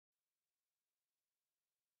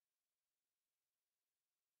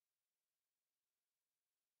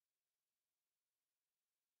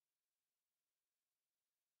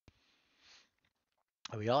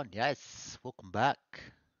Are we on? Yes. Welcome back.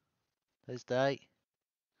 Thursday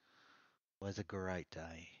was a great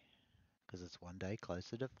day because it's one day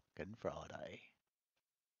closer to fucking Friday.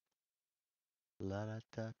 La da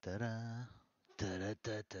da da da da da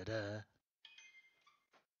da da da.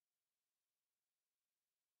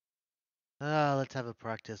 Let's have a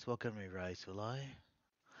practice. What can we race, will I?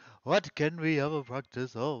 What can we have a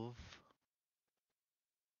practice of?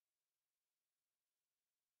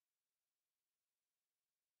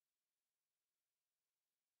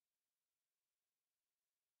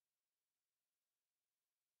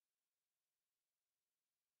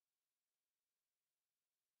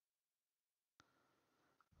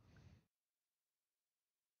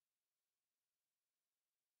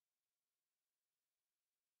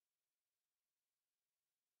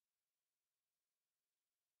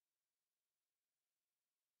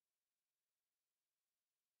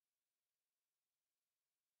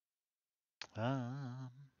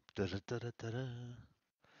 Da da da da da da.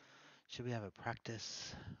 Should we have a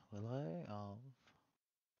practice, will I, of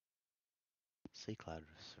Sea Cloud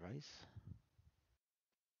race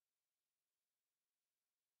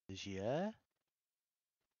this year?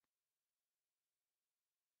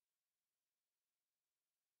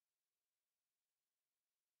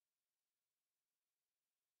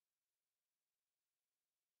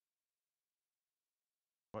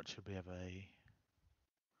 What should we have a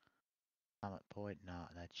summit point? No,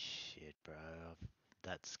 that's shit, bro.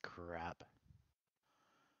 That's crap.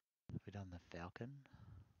 Have we done the Falcon?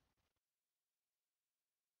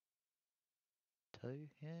 2?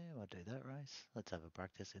 Yeah, we'll do that race. Let's have a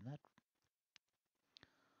practice in that.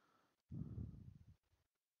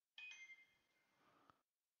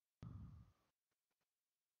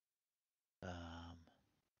 Um,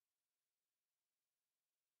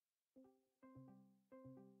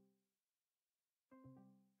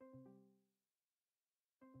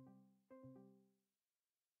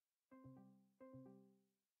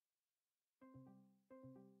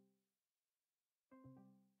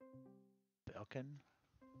 Falcon.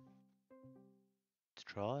 Let's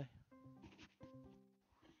try.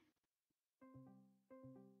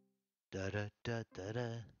 Da da da da da.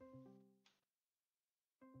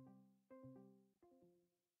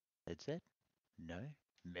 That's it? No?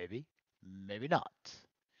 Maybe? Maybe not.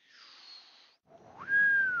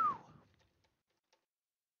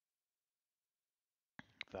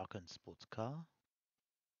 Falcon sports car.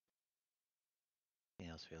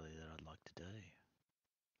 Anything else really that I'd like to do?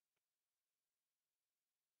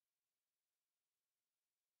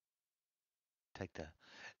 Take the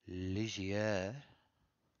Ligier.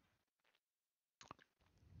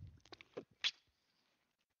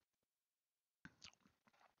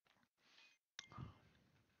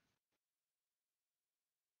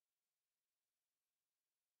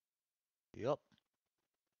 Yup.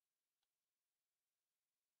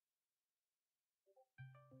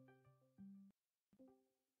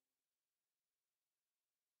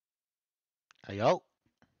 Hey yo.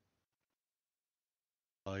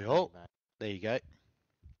 Oh Hey, yo. mate. There you go.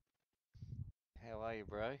 How are you,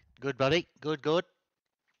 bro? Good buddy. Good, good.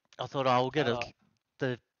 I thought I'll get Uh,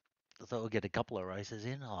 the I thought we'll get a couple of races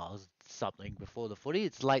in. Oh, it was something before the footy.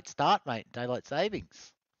 It's late start, mate. Daylight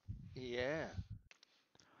savings. yeah.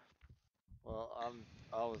 Well,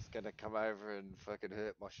 I was gonna come over and fucking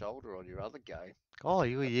hurt my shoulder on your other game. Oh,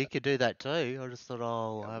 you could do that too. I just thought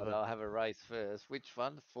I'll Yeah, have but a I'll have a race first. Which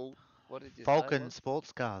one? Full. What did you say it Falcon was?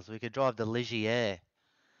 sports cars. We could drive the Ligier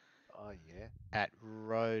Oh yeah, at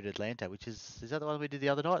Road Atlanta, which is that the one we did the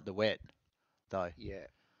other night? The wet though, yeah.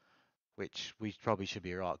 which we probably should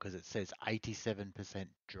be right because it says 87%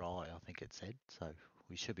 dry. I think it said, so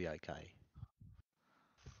we should be okay.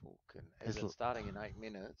 Falcon. Is There's it starting in 8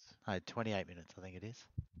 minutes? 28 minutes, I think it is.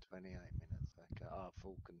 28 minutes. Okay. Oh,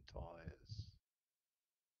 Falcon tires.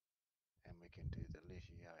 And we can do the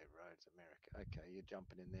Ligier Roads America. Okay, you're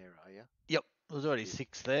jumping in there, are you? Yep, there's already Yeah,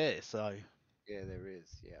 6 there, so yeah, there is.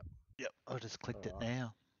 Yeah. yep, I just All clicked it right.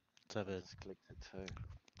 now. Let's have I a just clicked it too.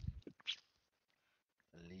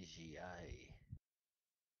 Ligier.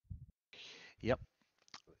 yep.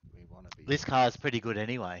 We want to be This car is fast. pretty good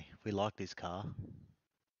anyway. We like this car.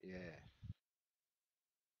 Yeah,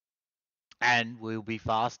 And we'll be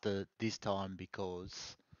faster this time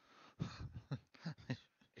because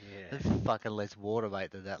yeah, there's fucking less water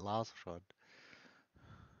weight than that last one,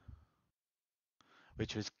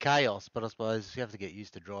 which was chaos. But I suppose you have to get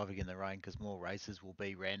used to driving in the rain because more races will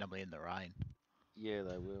be randomly in the rain. yeah,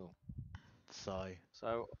 they will. So,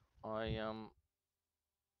 So I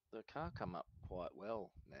the car come up quite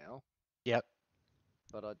well now, yep.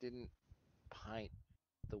 but I didn't paint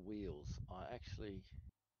the wheels. I actually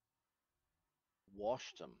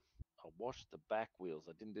washed them. I washed the back wheels.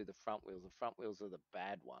 I didn't do the front wheels. The front wheels are the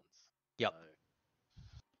bad ones. Yep.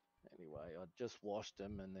 So anyway, I just washed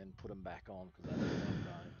them and then put them back on because they look like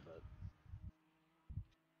going. But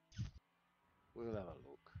we'll have a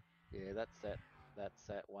look. Yeah, that's that. That's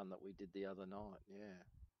that one that we did the other night. Yeah,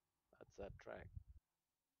 that's that track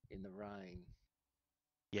in the rain.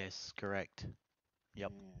 Yes, correct.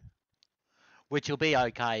 Yep. Yeah. Which will be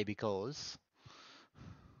okay because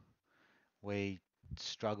we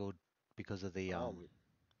struggled because of the Oh,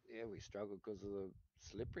 yeah. We struggled because of the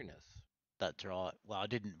slipperiness. That's right. Well, I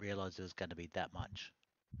didn't realise there was going to be that much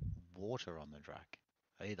water on the track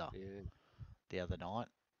either Yeah. the other night.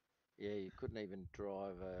 Yeah, you couldn't even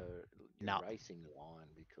drive your No. racing line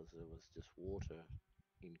because there was just water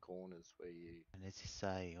in corners where you. And as you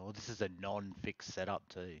say, oh, this is a non-fixed setup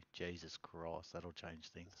too. Jesus Christ, that'll change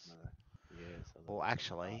things. There's no, yeah, so Or that's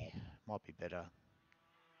actually, hard might be better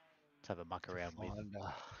to have a muck to around with. find.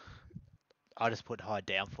 I just put high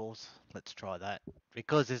downforce. Let's try that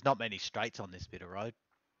because there's not many straights on this bit of road.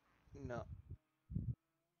 No,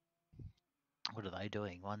 What are they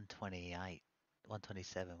doing? 128,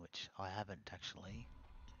 127, which I haven't actually.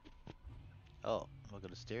 Oh, have I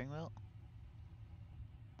got a steering wheel?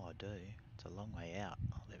 Oh, I do. It's a long way out.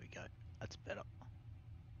 Oh, there we go. That's better.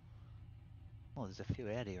 Oh, there's a few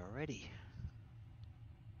out here already.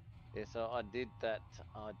 yeah. So I did that.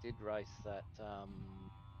 I did race that.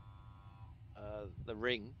 The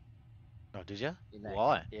ring Oh, did you? in that.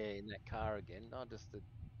 Why? Yeah, in that car again. I just to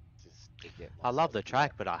get I love myself the right.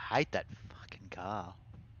 track, but I hate that fucking car.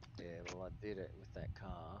 Yeah, well, I did it with that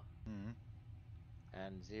car Mm.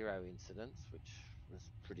 and 0 incidents, which was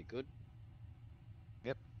pretty good.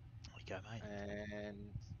 Yep. There we go, mate.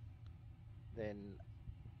 And then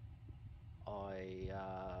I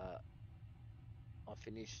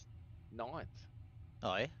finished ninth.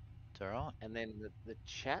 Oh, yeah? It's alright. And then the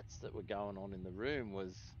chats that were going on in the room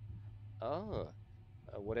was, oh,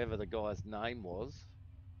 whatever the guy's name was,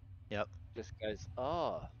 Yep. just goes,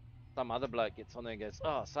 oh, some other bloke gets on there and goes,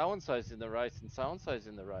 oh, so and so's in the race and so and so's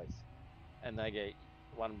in the race. And they go,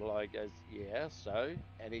 one bloke goes, yeah, so,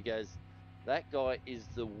 and he goes, that guy is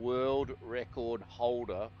the world record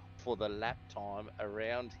holder for the lap time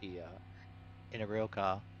around here. In a real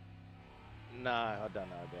car. No, I don't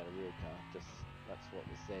know about a real car. Just that's what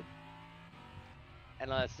was said.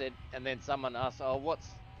 And I said, and then someone asked, oh,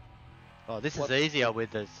 Oh, this is what's easier the,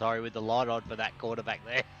 with with the light on for that quarterback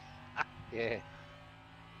there. yeah,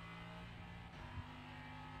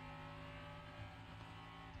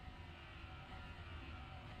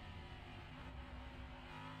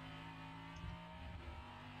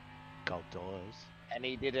 Gold doors. and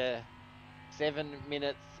he did a 7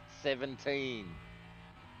 minutes 17.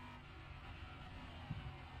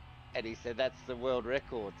 And he said that's the world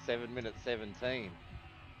record, 7 minutes 17.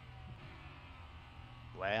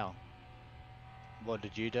 Wow. What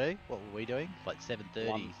did you do? What were we doing? Like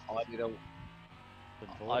 7:30, I did a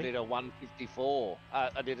 7:40? 154.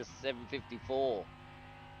 I did a 754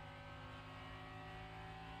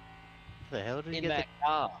 How the hell did he in get the? that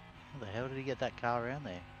car. How the hell did he get that car around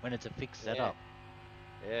there when it's a fixed Yeah, setup?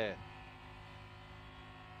 yeah,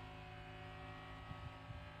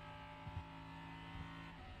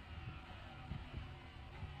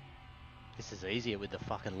 This is easier with the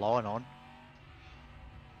fucking line on.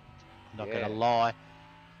 I'm not gonna yeah, lie,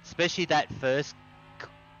 especially that first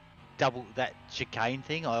that chicane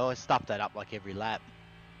thing. I always stuff that up like every lap.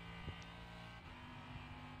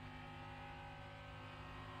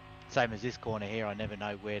 Same as this corner here. I never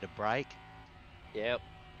know where to brake. yep,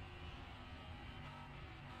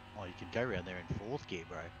 Oh, you can go around there in fourth gear,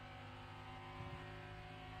 bro.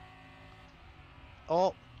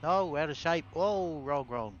 Oh no, out of shape. Oh,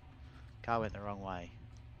 wrong. Car went the wrong way,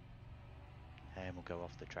 and we'll go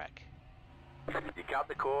off the track. You cut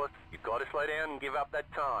the course, you've got to slow down and give up that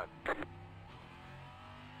time.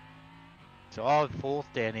 So I'm fourth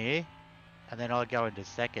down here, and then I go into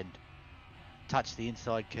second, touch the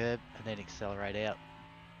inside curb, and then accelerate out.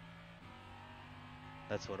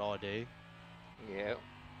 That's what I do. yep.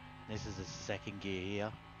 This is the second gear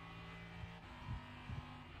here.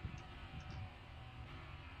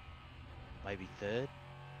 Maybe third.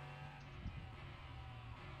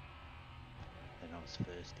 Then I was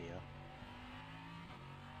first here.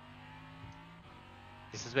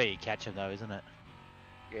 This is where you catch them though, isn't it?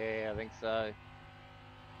 Yeah, I think so.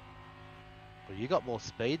 Well, you got more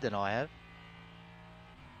speed than I have.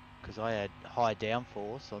 Because I had high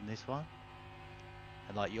downforce on this one.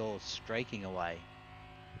 And like you're streaking away.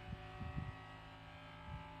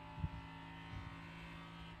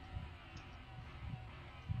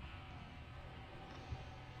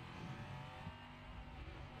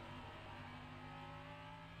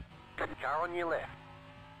 Car on your left.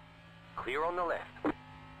 Clear on the left.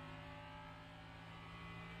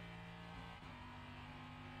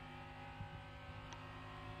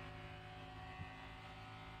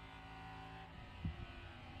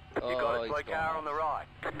 You got a he's slow gone car off. on the right.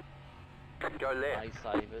 Go left. May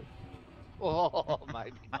save it. Oh,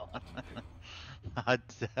 maybe not. I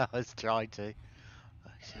was trying to.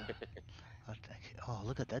 Oh,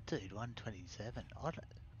 look at that dude, 127.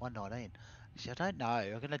 119. Actually, I don't know.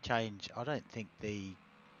 I'm going to change. I don't think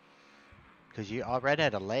because I ran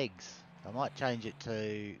out of legs. I might change it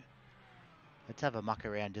to, let's have a muck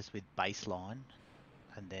around just with baseline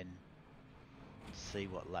and then see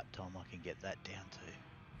what lap time I can get that down to.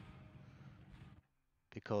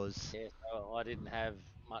 Because Yeah, so I didn't have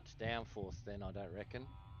much downforce then, I don't reckon.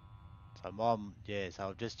 so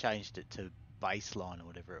I've just changed it to baseline or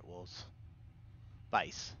whatever it was.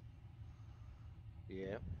 Base.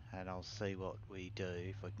 Yeah. And I'll see what we do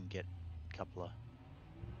if I can get a couple of...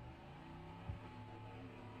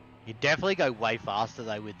 You definitely go way faster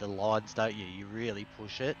though with the lines, don't you? You really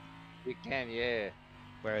push it. You can, yeah.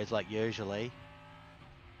 Whereas like usually...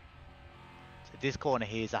 So this corner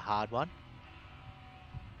here is a hard one.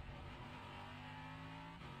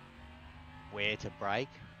 Where to brake,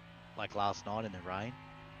 like last night in the rain.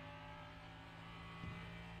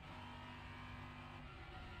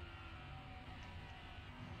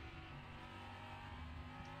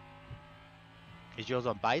 Is yours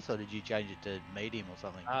on base or did you change it to medium or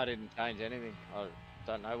something? I didn't change anything. I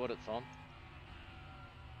don't know what it's on.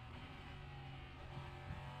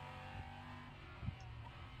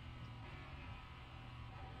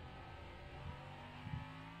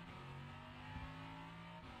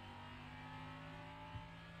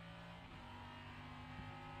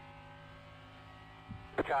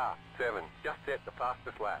 Car 7. Just set the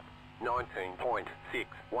fastest lap.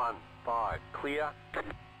 19.615. Clear.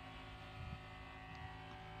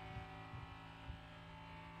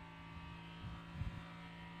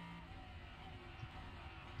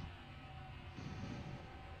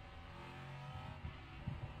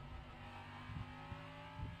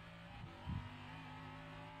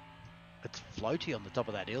 It's floaty on the top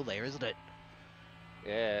of that hill there, isn't it?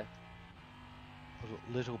 Yeah.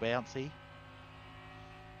 Little bouncy.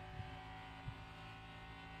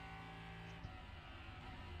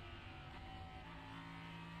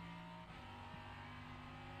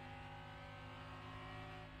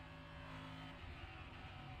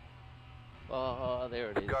 Oh,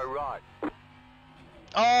 there it is. Go right.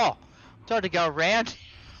 Oh! Tried to go around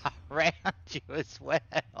you as well.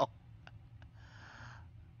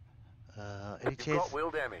 Any You've chance, got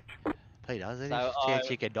wheel damage. Peter, is there So any chance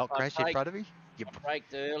you can not I crash in front of me? I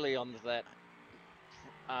braked early onto that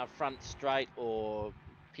front straight or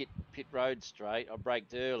pit road straight. I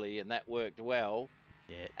braked early and that worked well.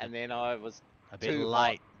 Yeah, And then I was a bit too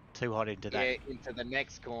late. Too hot into that. Yeah, into the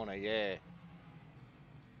next corner, yeah.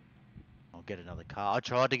 I'll get another car. I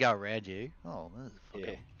tried to go around you. Oh, there's a Yeah.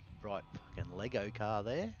 fucking right fucking Lego car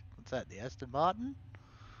there. What's that? The Aston Martin?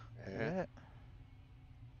 Yeah.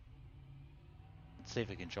 Let's see if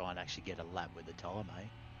we can try and actually get a lap with the time, eh?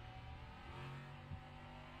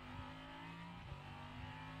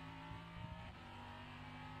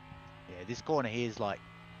 Yeah, this corner here is like...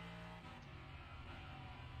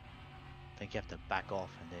 I think you have to back off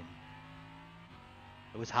and then...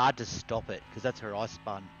 It was hard to stop it, because that's where I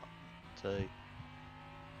spun too.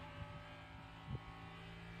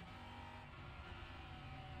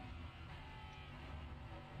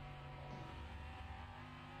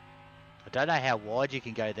 I don't know how wide you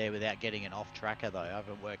can go there without getting an off tracker though. I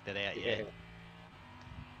haven't worked it out yet.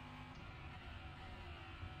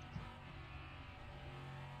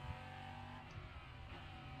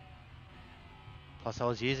 Plus I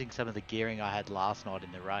was using some of the gearing I had last night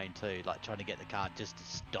in the rain too, like trying to get the car just to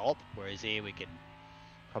stop, whereas here we can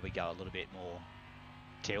probably go a little bit more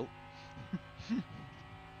tilt.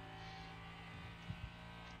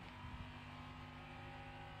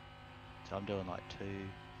 So I'm doing like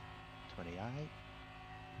 228,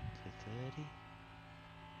 230.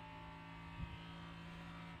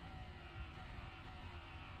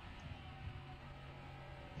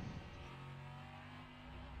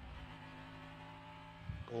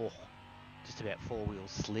 Oh, just about four wheels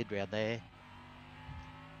slid round there.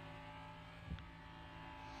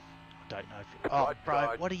 I don't know if... Oh, Right bro,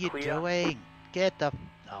 side, what are you clear. doing? Get the...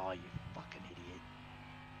 Oh, you fucking idiot.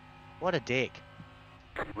 What a dick.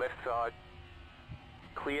 Left side.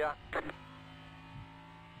 Clear.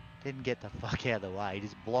 Didn't get the fuck out of the way.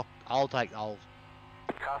 Just blocked... I'll take... Car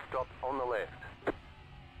stop on the left.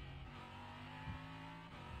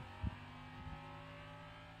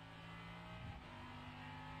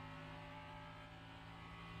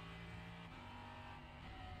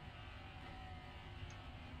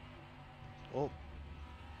 Oh,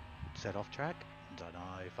 set off track? Don't know.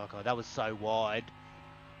 Fuck, that was so wide.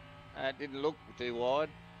 It didn't look too wide.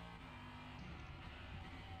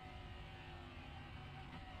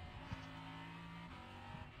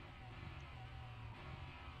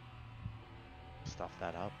 Stuff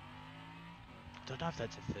that up. Don't know if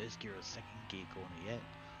that's a first gear or a second gear corner yet.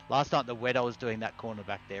 Last night the wet I was doing that corner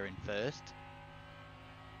back there in first.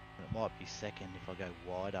 It might be second if I go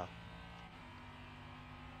wider.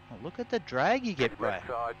 Oh, look at the drag you get, bro. Left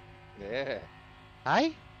side. Yeah.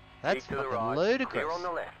 Hey? That's Keep to the fucking right. ludicrous. Clear on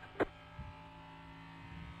the left.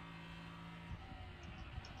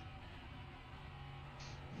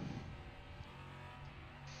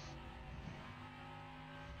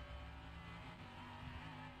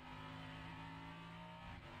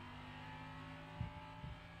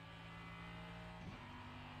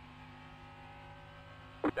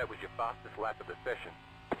 That was your fastest lap of the session.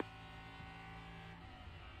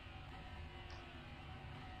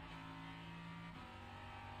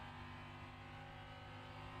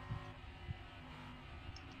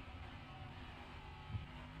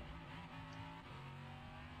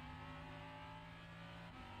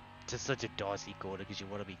 It's just such a dicey corner because you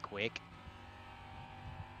want to be quick.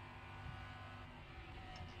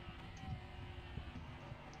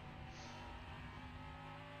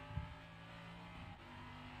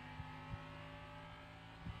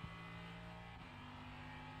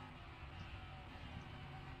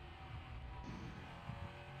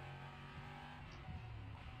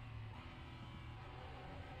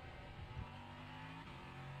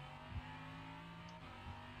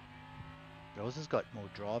 Yours has got more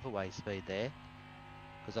drive away speed there.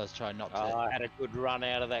 Because I was trying not to... I had a good run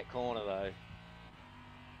out of that corner, though.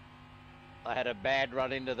 I had a bad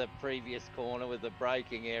run into the previous corner with the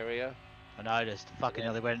braking area. I noticed. Fucking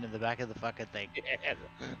nearly went into the back of the fucking thing. Yeah,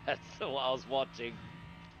 that's what I was watching.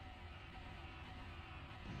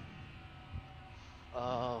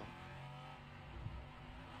 Oh.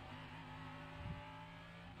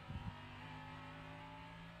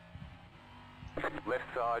 Left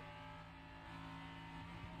side.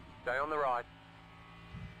 Stay on the right.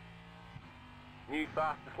 New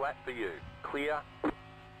fastest lap for you. Clear.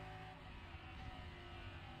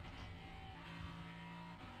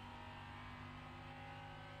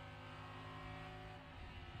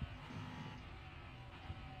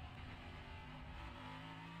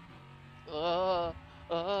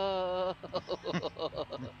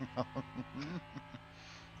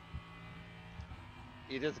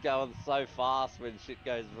 You're just going so fast when shit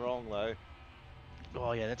goes wrong, though.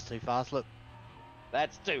 Oh yeah, that's too fast, look.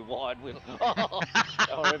 That's too wide, Will. Oh,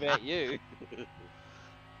 sorry about you.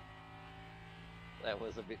 That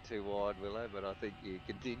was a bit too wide, Willow, but I think you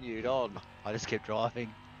continued on. I just kept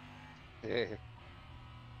driving. Yeah.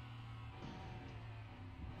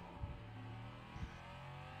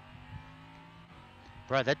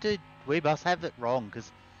 Bro, that dude, we must have it wrong,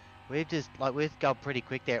 because we've just, like, we've gone pretty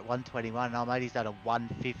quick there at 121, and our mate, he's done a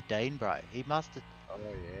 115, bro. He must have... Oh,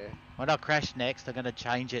 yeah. When I crash next, I'm going to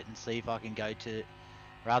change it and see if I can go to,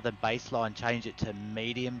 rather than baseline, change it to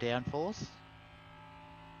medium downforce.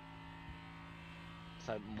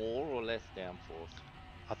 So more or less downforce?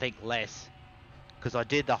 I think less, because I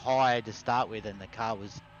did the high to start with, and the car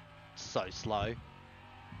was so slow.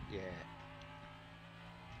 Yeah.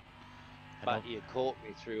 And But you caught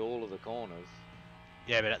me through all of the corners.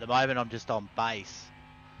 yeah, but at the moment I'm just on base,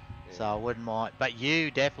 Yeah. so I wouldn't mind. But you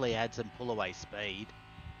definitely had some pull away speed.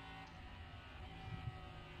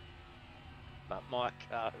 But my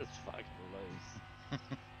car is fucking loose.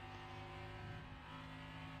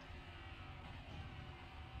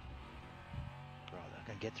 Right, I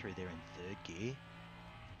can get through there in third gear.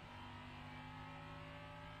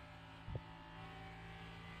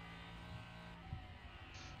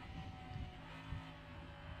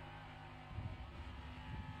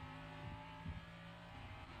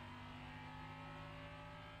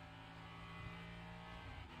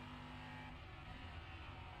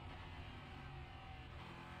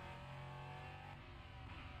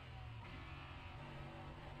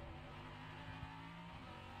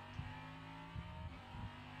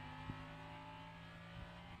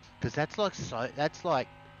 Because that's like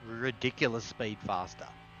ridiculous speed faster.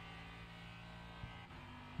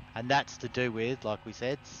 And that's to do with, like we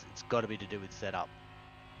said, it's got to be to do with setup.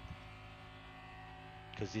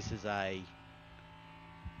 Because this is a...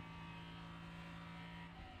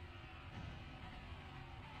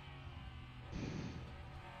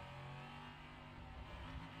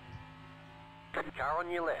 Car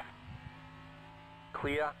on your left.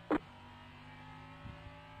 Clear.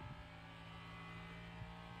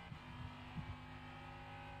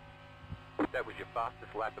 That was your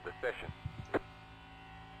fastest lap of the session.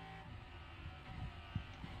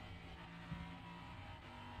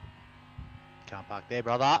 Can't park there,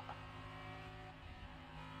 brother. I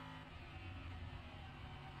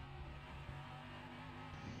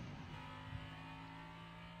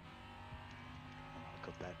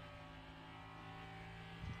got that.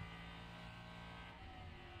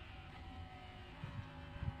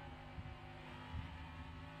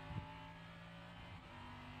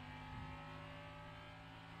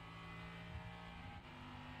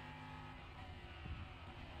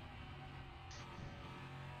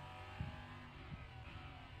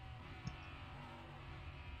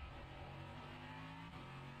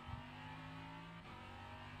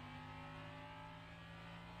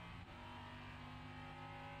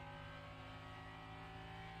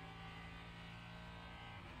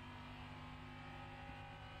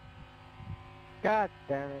 God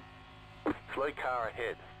damn it. Slow car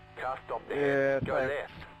ahead. Car stopped Yeah, ahead. Go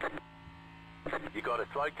thanks. left. You got a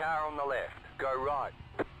slow car on the left. Go right.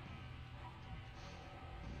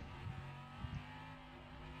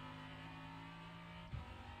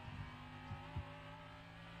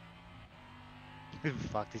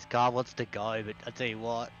 Fuck, this car wants to go, but I tell you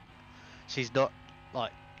what, she's not,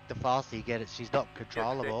 like, the faster you get it, she's not Just set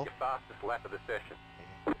controllable. your fastest lap of the session.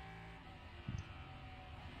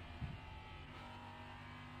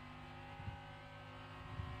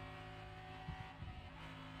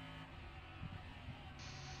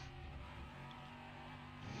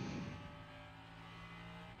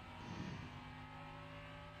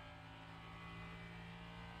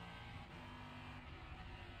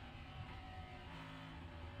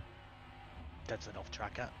 That's an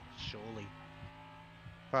off-tracker, surely.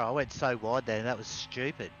 Bro, I went so wide there, that was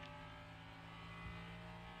stupid.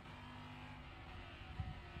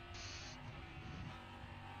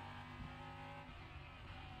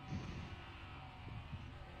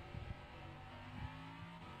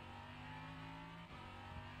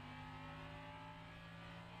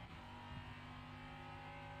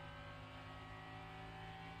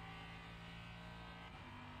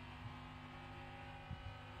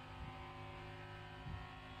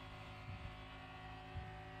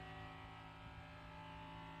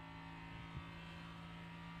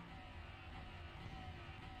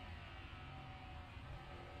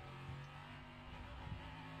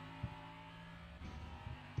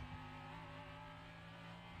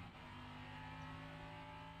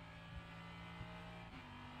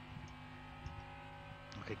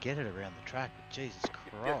 I could get it around the track, but Jesus Just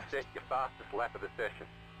Christ. set your fastest lap of the session.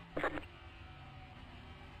 I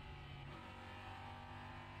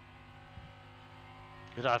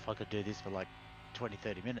don't know if I could do this for like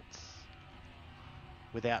 20-30 minutes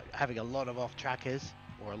without having a lot of off-trackers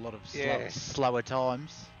or a lot of Yeah. slower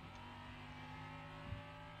times.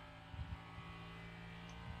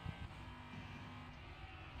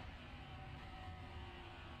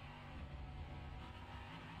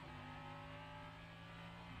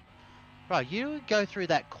 Right, you go through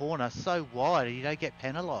that corner so wide and you don't get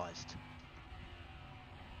penalised.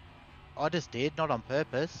 I just did, not on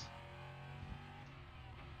purpose.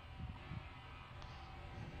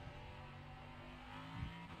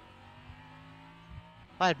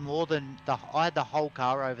 I had more than I had the whole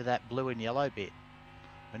car over that blue and yellow bit.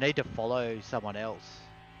 I need to follow someone else.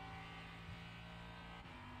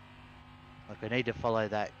 Like, I need to follow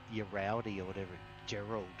that Rowdy or whatever,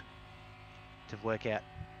 Gerald, to work out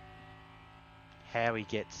how he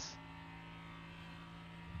gets.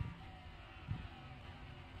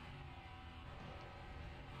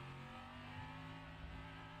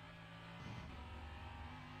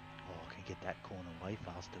 Oh, I can get that corner way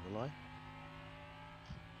faster, will I?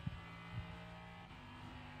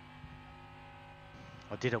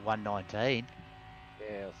 I did a 119.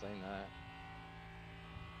 Yeah, I've seen that.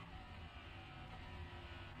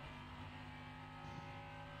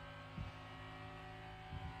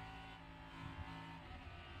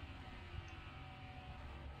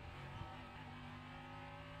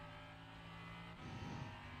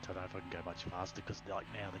 I don't know if I can go much faster because like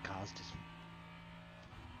now the car's just.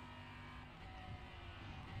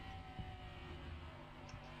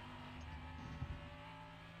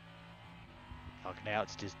 Like now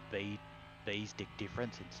it's just B stick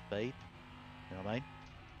difference in speed. You know what I mean?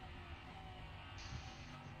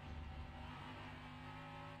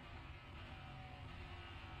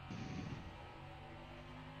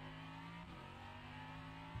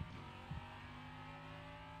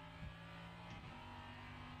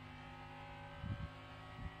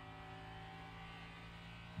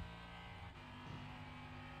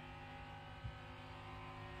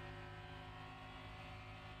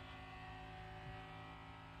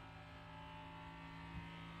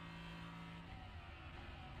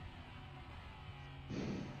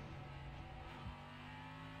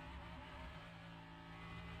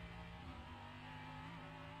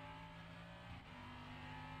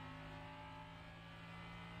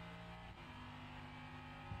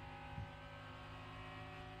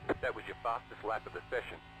 That was your fastest lap of the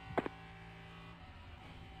session.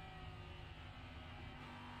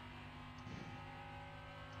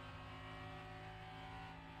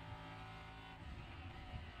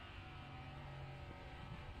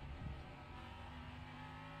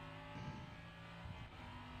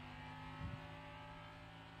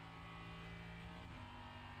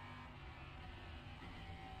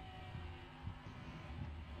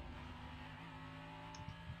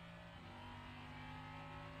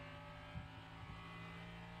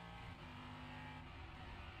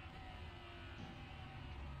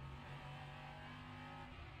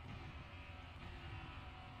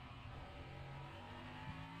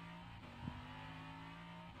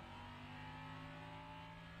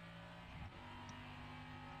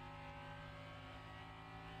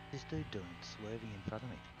 This dude doing swerving in front of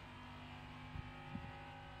me.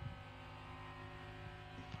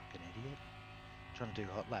 You fucking idiot. Trying to do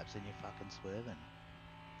hot laps and you're fucking swerving.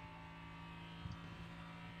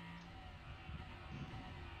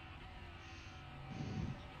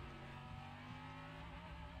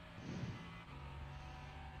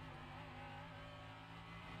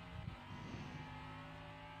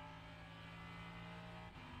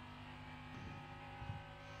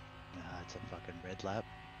 Ah, it's a fucking red lap.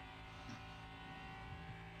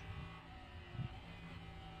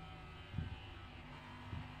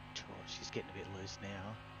 Oh, she's getting a bit loose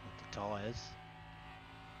now with the tyres.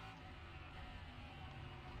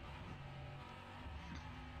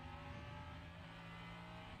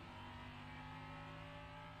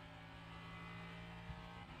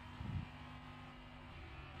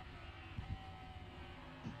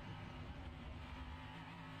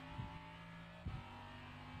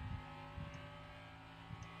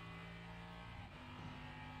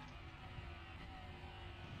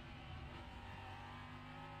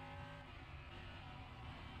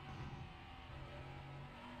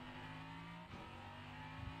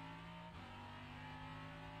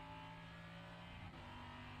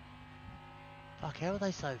 Fuck, how are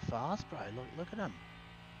they so fast, bro? Look at them.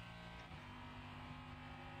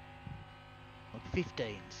 Look,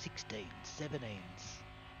 15, 16, 17s.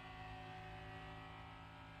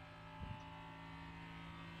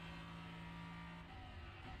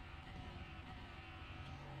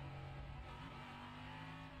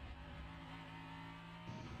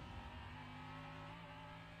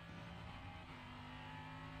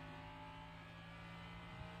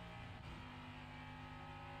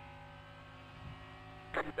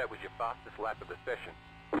 That was your fastest lap of the session.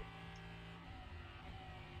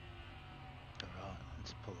 Alright,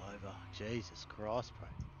 let's pull over. Jesus Christ, bro.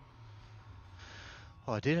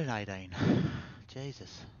 Oh, I did an 18.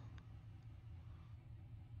 Jesus.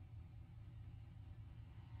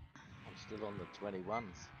 I'm still on the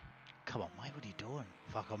 21s. Come on, mate, what are you doing?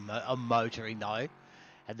 Fuck, I'm motoring though.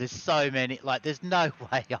 And there's so many, like, there's no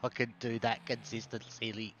way I can do that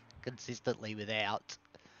consistently without,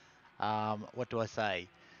 what do I say?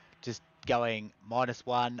 Just going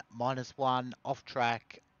 -1, off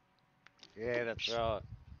track. Yeah, that's right.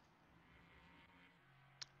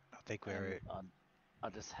 I think And we're, I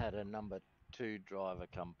just had a number 2 driver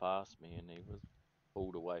come past me, and he was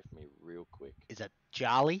pulled away from me real quick. is that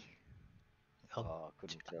Charlie? Oh, I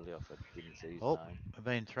couldn't tell you if I didn't see his Oh, name. I've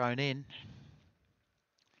been thrown in.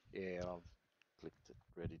 Yeah, I've clicked it,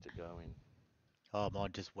 ready to go in. Oh,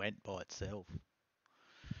 mine just went by itself.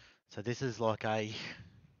 So this is like a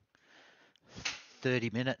 30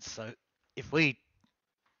 minutes. So if we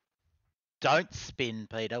don't spin,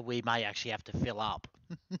 Peter, we may actually have to fill up.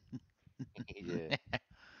 Yeah,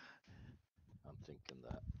 I'm thinking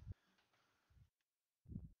that.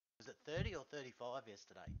 Was it 30 or 35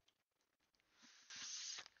 yesterday?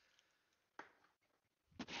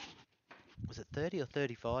 Was it 30 or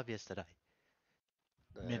 35 yesterday?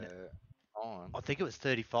 Minute. On. I think it was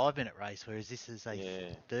 35-minute race, whereas this is a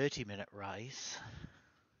Yeah. 30-minute race.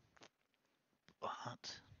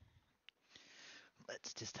 But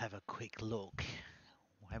let's just have a quick look.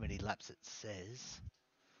 How many laps it says.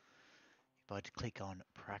 If I click on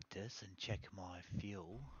practice and check my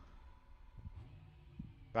fuel.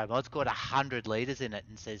 Right, mine's got 100 litres in it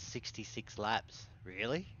and says 66 laps.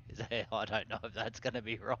 Really? Is that, I don't know if that's going to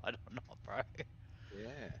be right or not, bro.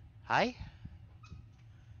 Yeah. Hey?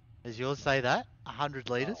 Does yours say that? 100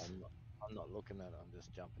 Oh, litres? I'm not looking at it. I'm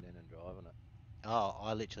just jumping in and driving it. Oh,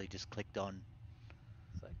 I literally just clicked on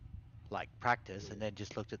It's like practice yeah. and then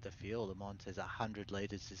just looked at the fuel. And mine says 100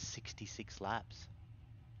 litres is 66 laps.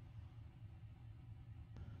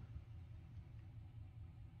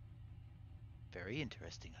 Very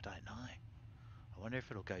interesting. I don't know. I wonder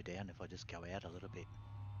if it'll go down if I just go out a little bit.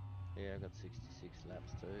 Yeah, I got 66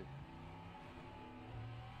 laps too.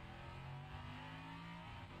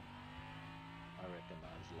 reckon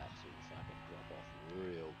those laps will fucking drop off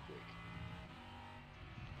real quick.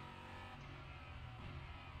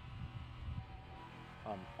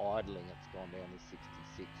 I'm idling, it's gone down to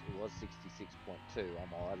 66. It was 66.2.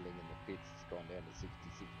 I'm idling in the pits, it's gone down to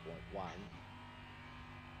 66.1.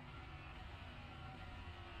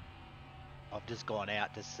 I've just gone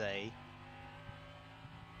out to see.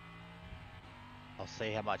 I'll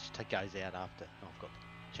see how much goes out after I've got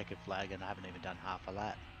the checkered flag and I haven't even done half a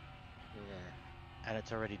lap. Yeah. And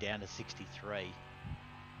it's already down to 63.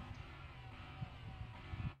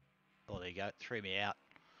 Oh, there you go. It threw me out.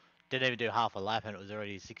 Didn't even do half a lap and it was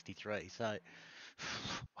already 63. So,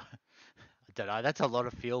 I don't know. That's a lot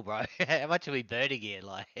of fuel, bro. How much are we burning here?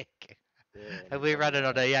 Like, Yeah, are we're we probably running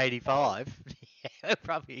on running E85? Yeah,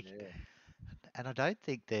 probably. Yeah. And I don't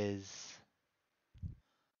think there's.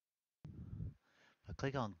 I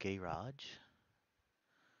click on Garage.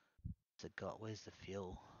 Has it got? Where's the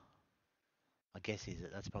fuel? I guess is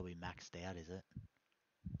it? That's probably maxed out, is it?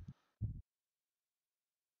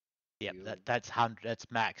 Yep, Fuel. that's 100. That's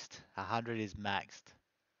maxed. 100 is maxed.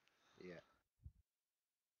 Yeah.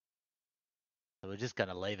 So we're just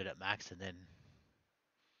gonna leave it at max and then.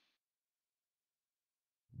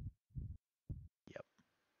 Yep.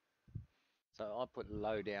 So I put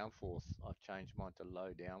low downforce. I've changed mine to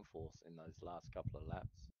low downforce in those last couple of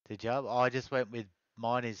laps. Did you? I just went with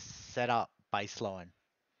mine is set up baseline.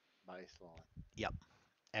 Baseline. Yep.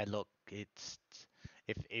 And look, it's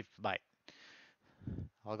if mate,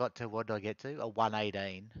 I got to what did I get to? A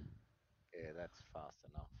 118. Yeah, that's fast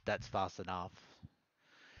enough. That's fast enough.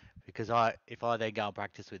 Because if I then go and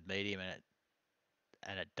practice with medium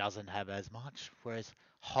and it doesn't have as much, whereas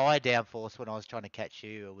high downforce when I was trying to catch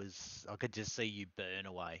you, I could just see you burn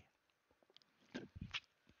away.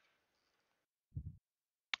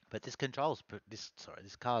 But this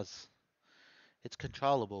car's it's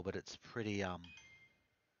controllable, but it's pretty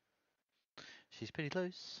she's pretty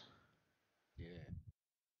loose. Yeah.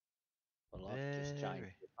 Well, I've just changed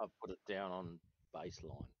Very. it. I've put it down on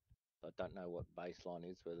baseline. I don't know what baseline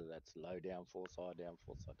is, whether that's low downforce, high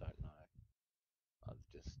downforce, I don't know. I've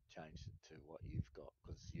just changed it to what you've got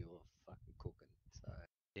because you're fucking cooking. So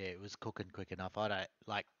Yeah, it was cooking quick enough. I don't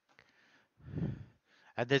like,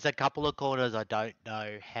 and there's a couple of corners I don't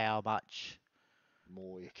know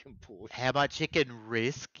more you can push. how much you can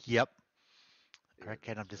risk. Yep. I Yeah,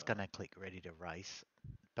 reckon I'm that's just right. gonna click ready to race,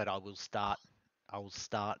 but I will start. I will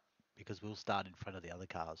start because we'll start in front of the other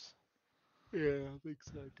cars. Yeah, I think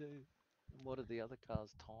so too. And what are the other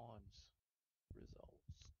cars' times? Results.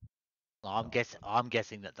 I'm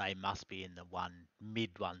guessing that they must be in the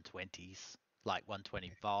mid 120s, like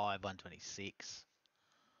 125, 126.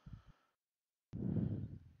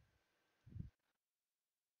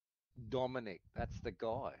 Dominic, that's the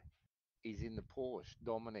guy. He's in the Porsche.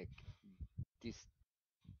 Dominic Dis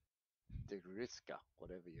Degriska,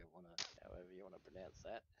 however you wanna pronounce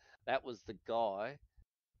that. That was the guy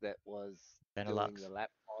that was doing Benelux, the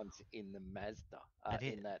lap times in the Mazda. and he,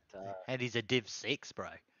 In that. and he's a Div 6, bro.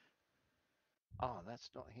 Oh, that's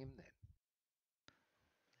not him then.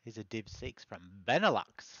 He's a Div 6 from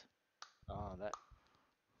Benelux. Oh,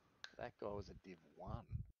 that guy was a Div 1.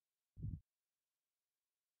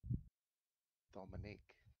 Dominic.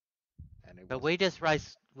 And it But we wasn't just Mazda.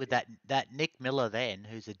 raced with that Nick Miller then,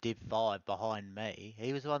 who's a Div 5 behind me.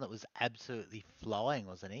 He was the one that was absolutely flying,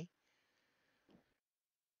 wasn't he?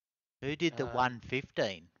 Who did the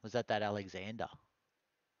 115? Was that Alexander?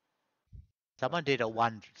 Don't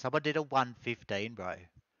know. Someone did a 115, bro.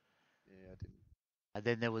 Yeah, I didn't. And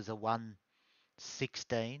then there was a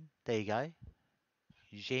 116. There you go.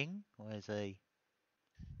 Jing, where's he?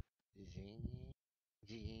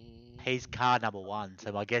 He's car number 1,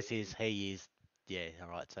 so my guess is he is. Yeah, all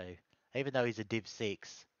right. So even though he's a Div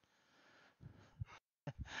 6,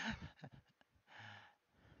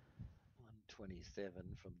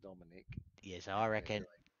 127 from Dominic, yeah. So and I we're reckon.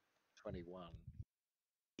 doing 21.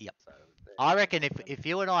 Yep. So I that's reckon not going to. if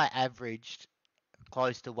you and I averaged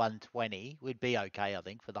close to 120, we'd be okay, I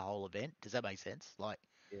think, for the whole event. Does that make sense? Like,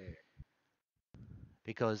 Yeah.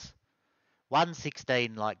 because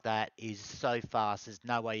 116 like that is so fast, there's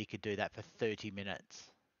no way you could do that for 30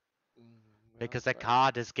 minutes. Well, Because the so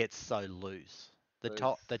car just gets so loose.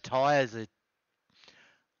 loose. The tyres are,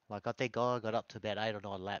 like, I think I got up to about 8 or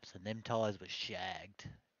 9 laps, and them tyres were shagged.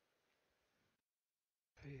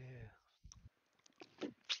 Yeah.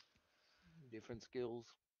 Different skills.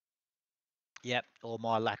 Yep, or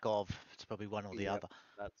my lack of. It's probably one or the Yep. other.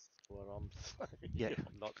 That's what I'm saying. Yeah.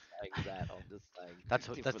 I'm not saying that. I'm just saying That's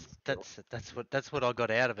what different skill. that's what I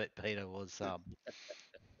got out of it, Peter, was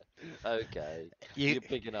Okay. you You're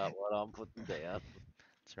picking up what I'm putting down.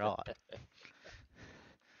 that's right.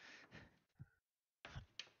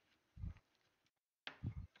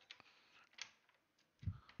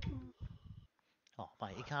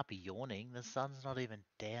 mate. You can't be yawning. The sun's not even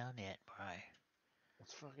down yet, bro.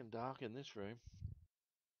 It's fucking dark in this room.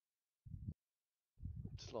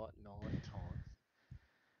 It's like night time.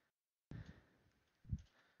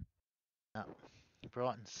 No,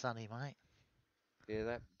 bright and sunny, mate. Yeah,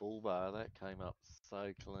 that bull bar, that came up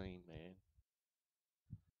so clean, man.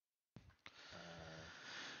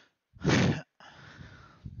 Where's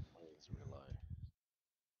Rillo?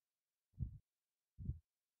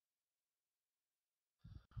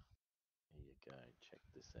 Here you go, check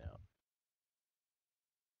this out.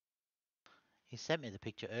 You sent me the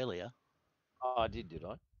picture earlier. Oh, I did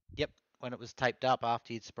I? Yep, when it was taped up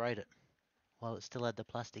after you'd sprayed it. Well, it still had the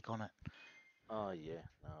plastic on it. Oh, yeah.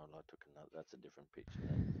 No, I took another. That's a different picture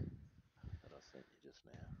that I sent you just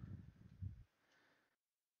now.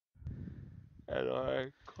 And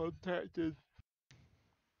I contacted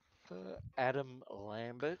Adam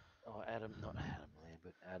Lambert. Oh, Adam, not Adam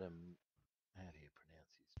Lambert. Adam, how do you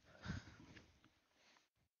pronounce his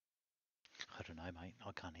I don't know, mate.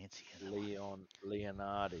 I can't answer you that name? one. Leon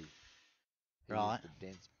Leonardi. He was Right. the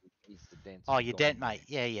dents. He's the dents. Oh, your dent, gone mate. man.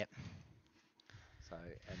 Yeah, yeah. So,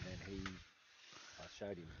 and then I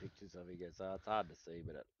showed him pictures of it. He goes, oh, it's hard to see,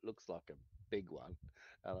 but it looks like a big one.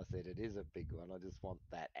 And I said, it is a big one. I just want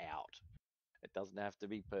that out. It doesn't have to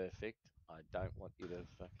be perfect. I don't want you to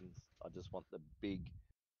fucking. I just want the big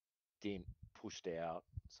dent pushed out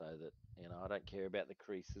so that, I don't care about the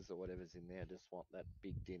creases or whatever's in there. I just want that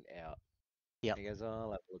big dent out. Yep. He goes, oh,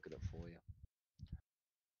 I'll have a look at it for you.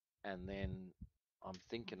 And then I'm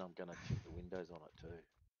thinking I'm going to tint the windows on it too.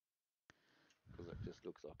 Because it just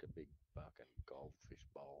looks like a big fucking goldfish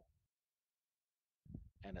bowl.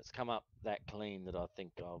 And it's come up that clean that I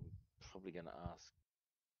think I'm probably going to ask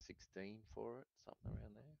 16 for it, something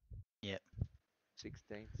around there. Yep.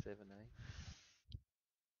 16, 17.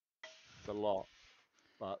 It's a lot,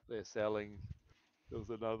 but they're selling. There was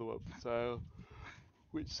another one for sale,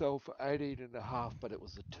 which sold for 18 and a half, but it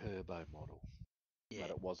was a turbo model. Yeah.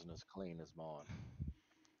 But it wasn't as clean as mine.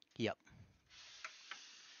 Yep.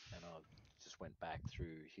 And I just went back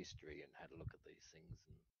through history and had a look at these things,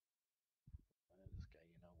 and I just go,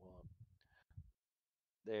 you know what?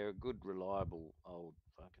 They're a good, reliable old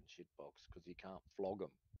fucking shitbox because you can't flog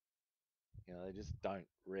them. They just don't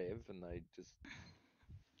rev, and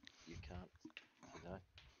you can't,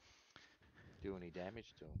 do any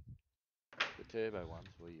damage to them. The turbo ones,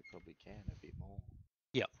 well, you probably can a bit more.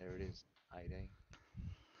 Yep. There it is, 18.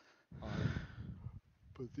 I'm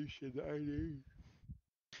position 18.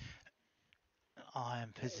 I am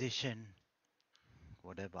position.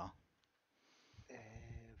 Whatever.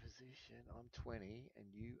 Position, I'm 20 and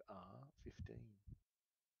you are 15.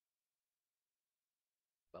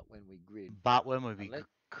 But when we grid, But when we unless,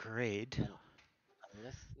 grid, no,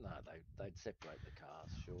 they'd separate the cars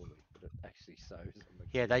surely, but it actually shows on the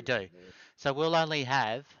yeah, grid they when do. you're there. So we'll only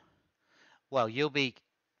have. Well, you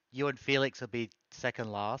and Felix will be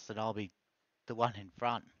second last, and I'll be the one in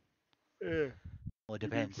front. Yeah, Well, it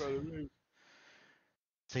you'd be in depends. front of me.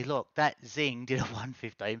 See, look, that Zing did a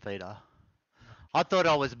 115, Peter. I thought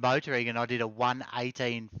I was motoring, and I did a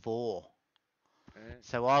 118.4. Yeah.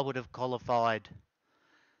 So I would have qualified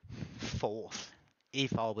fourth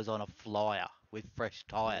if I was on a flyer with fresh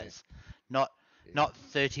tyres, not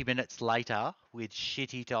 30 minutes later with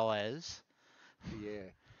shitty tyres Yeah.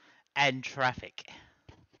 and traffic.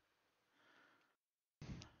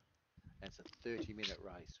 And it's a 30-minute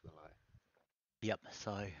race, Willow. Yep.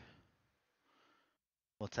 So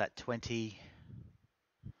what's that? 20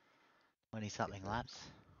 something laps.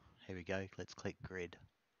 Here we go. Let's click grid.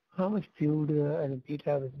 How much fuel do and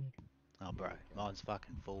Peter have need? Oh, bro, mine's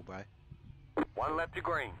fucking full, bro. 1 lap to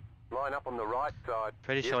green. Line up on the right side.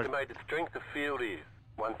 Pretty The sure. estimated strength of field is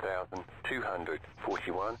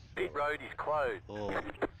 1,241. Pit road is closed. Oh,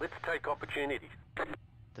 Let's take opportunities.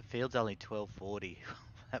 the field's only 12:40.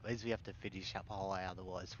 That means we have to finish up high,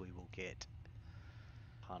 otherwise we will get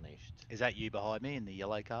Punished. Is that you behind me in the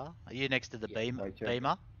yellow car? Are you next to the Beamer?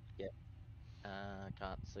 Yep. I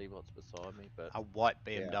can't see what's beside me, but A white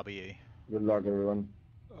BMW. Good luck, everyone.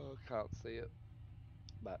 I can't see it.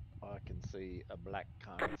 But I can see a black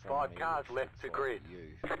car in front 5 of me. cars which left looks to like grid. You.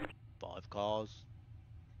 5 cars.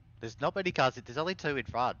 There's not many cars. There's only 2 in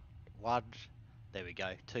front. 1. There we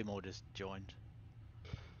go. 2 more just joined.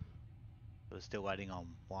 We're still waiting on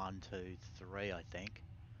 1, 2, 3, I think.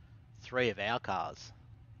 3 of our cars.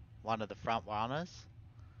 1 of the front runners.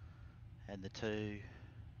 And the 2,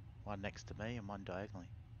 1 next to me and 1 diagonally.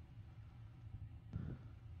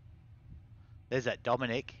 There's that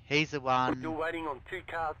Dominic. He's the one. Still waiting on 2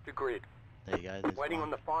 cars to grid. There you go. There's Waiting one.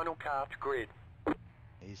 on the final car to grid.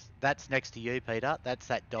 That's next to you, Peter. That's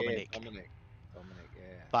that Dominic. Yeah, Dominic,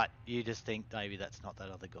 But you just think maybe that's not that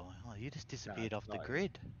other guy. Oh, you just disappeared it's off the not him.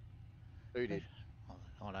 grid. Who did?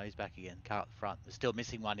 Oh no, he's back again. Car up front. We're still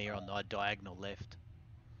missing one here on the diagonal left.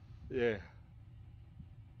 Yeah.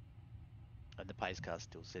 And the pace car's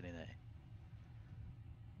still sitting there.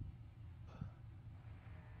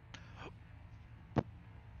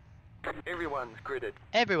 Everyone's gridded.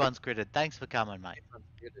 Everyone's gridded. Thanks for coming, mate.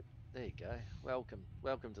 There you go.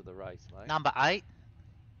 Welcome to the race, mate. Number 8.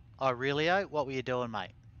 Aurelio, what were you doing,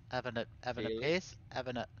 mate? Having a Felix? piss?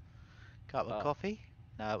 Having a cup of Oh. coffee?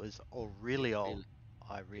 No, it was Aurelio. Felix.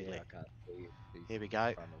 Aurelio. Yeah, I can't see it. He's Here we in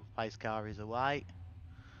go. front of- Pace car is away.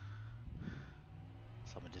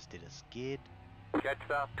 Someone just did a skid.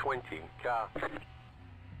 Jetstar 20, car. I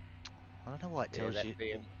don't know why it tells that you.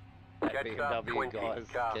 that Jetstar BMW 20, guy's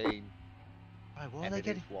car. keen. Bro, why are And they it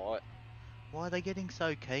is getting? white. Why are they getting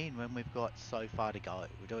so keen when we've got so far to go?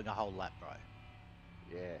 We're doing a whole lap, bro.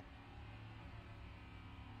 Yeah.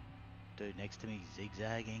 Dude next to me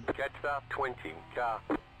zigzagging. Jetstar 20, car.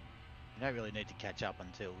 You don't really need to catch up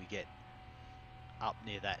until we get up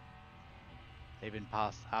near that. Even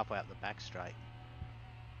past halfway up the back straight.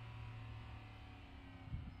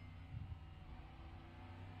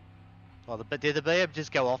 Oh, did the BM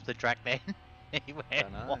just go off the track then? He went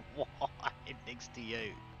Dunno. wide next to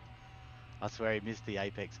you. I swear he missed the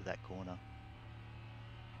apex of that corner.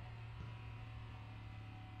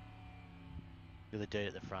 Look at the dude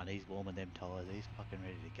at the front, he's warming them tyres, he's fucking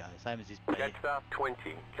ready to go. Same as this beam. Jetstar 20,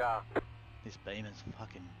 car. This Beamer's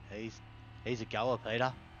fucking, he's a goer,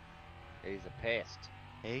 Peter. He's a pest.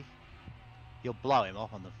 You'll blow him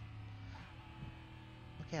off on the...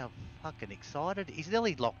 Look how fucking excited. He's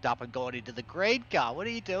nearly locked up and gone into the green car. What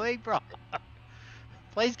are you doing, bro?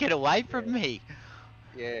 Please get away from me.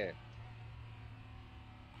 Yeah.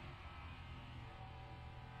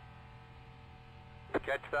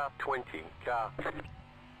 Jetstar 20, car.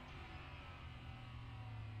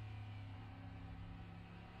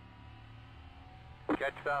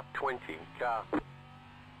 Jetstar 20, car.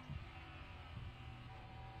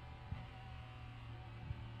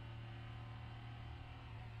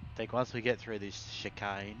 I think once we get through this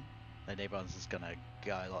chicane, then everyone's just going to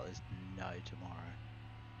go like there's no tomorrow.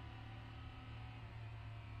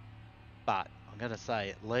 But I'm going to say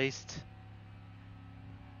at least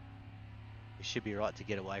we should be right to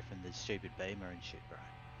get away from the stupid Beamer and shit, bro.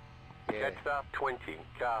 Yeah. Jetstar 20,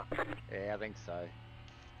 car. Yeah, I think so.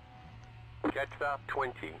 Jetstar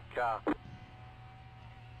 20, car.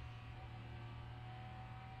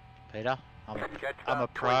 Peter, I'm Jetstar a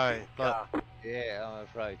pro. 20, Look, car. Yeah, I'm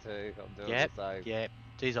afraid too. I'm doing Yep, the same. yep.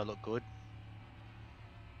 These I look good.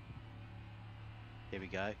 Here we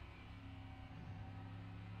go.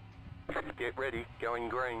 Get ready, going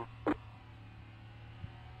green.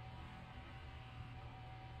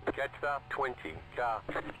 Jetstar 20, car.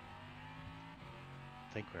 I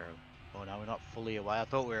think we're... Oh no, we're not fully away. I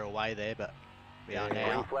thought we were away there, but we are Green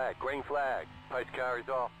now. flag, green flag. Pace car is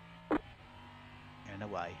off. And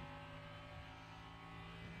away.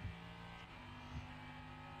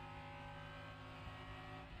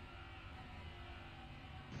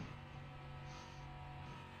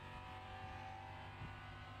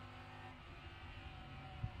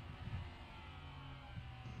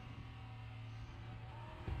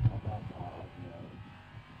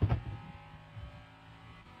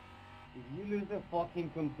 If you lose the fucking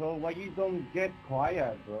control, why you don't get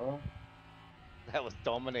quiet, bro? That was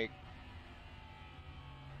Dominic.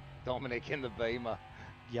 Dominic in the Beamer.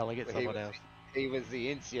 Yelling at someone else. He was the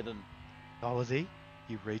incident. Oh, was he?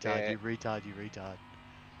 You retard, Yeah. you retard, you retard.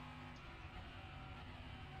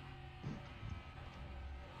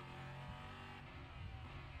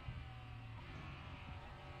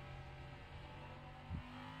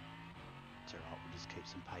 It's alright, we'll just keep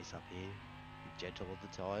some pace up here. Be gentle with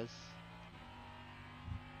the tyres.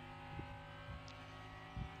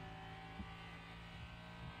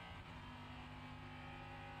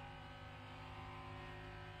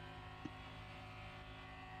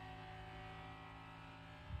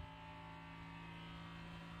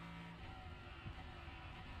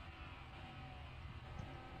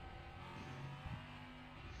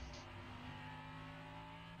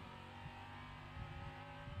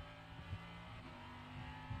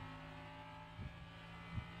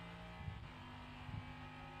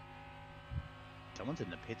 Someone's in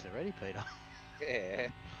the pits already, Peter. Yeah.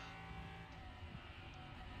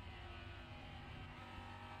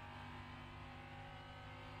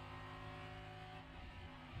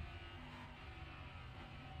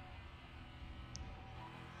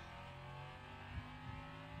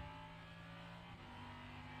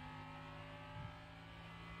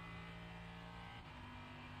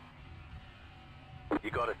 You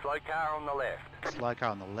got got a slow car on the left. Slow car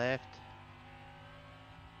on the left.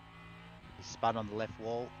 He spun on the left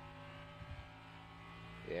wall.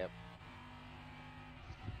 Yep.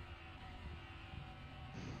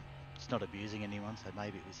 It's not abusing anyone, so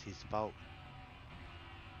maybe it was his fault.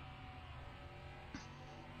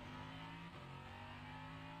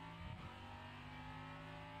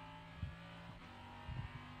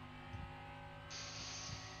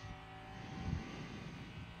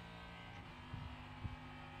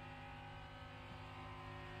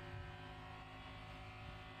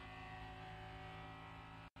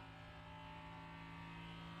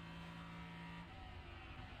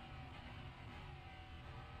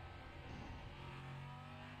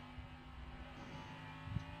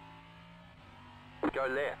 Go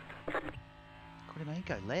left. What do you mean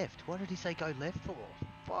go left? What did he say go left for?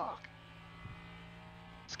 Fuck.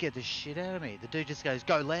 Scared the shit out of me. The dude just goes,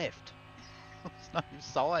 go left. There's no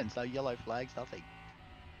signs, no yellow flags, nothing.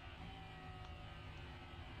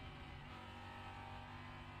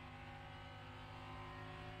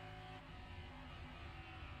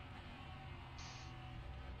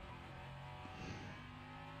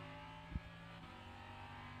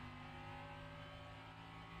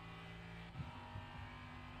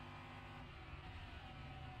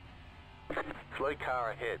 Slow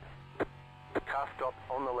car ahead. Car stop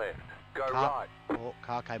on the left. Go Car, right. oh,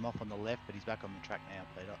 car came off on the left, but he's back on the track now,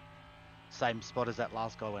 Peter. Same spot as that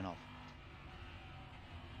last guy went off.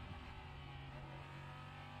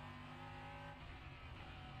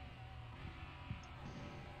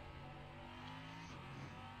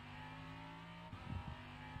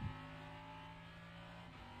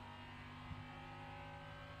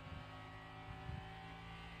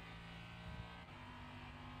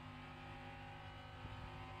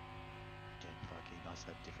 Yeah, fuck, he must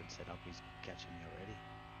have different setup. He's catching me already.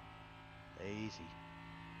 Easy.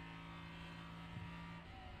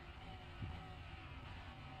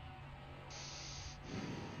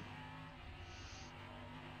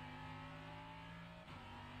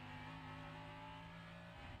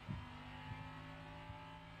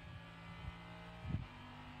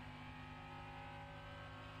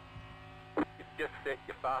 You've just set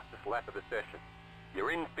your fastest lap of the session. You're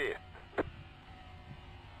in fifth.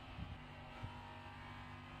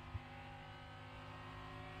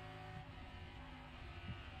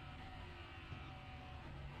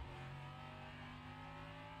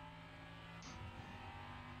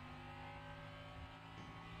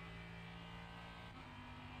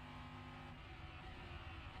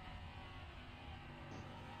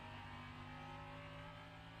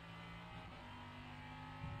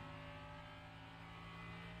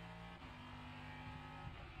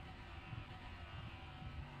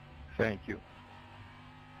 Thank you.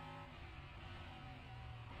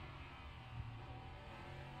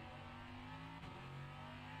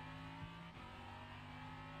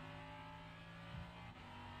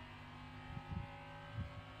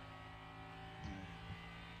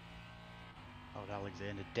 Old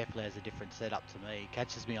Alexander definitely has a different setup to me. He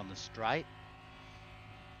catches me on the straight,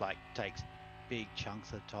 like takes big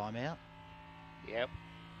chunks of time out. Yep.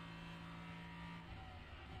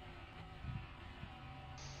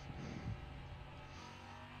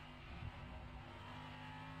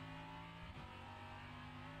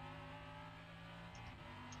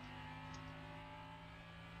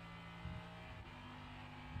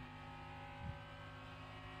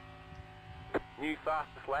 New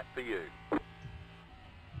fastest lap for you.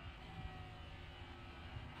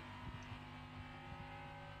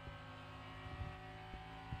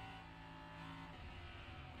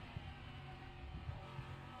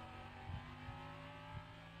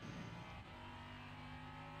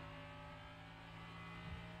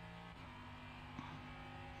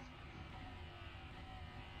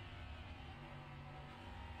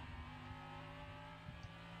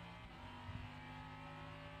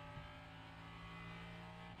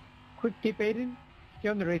 Quick tip, Aiden. Stay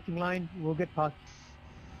on the racing line. We'll get past.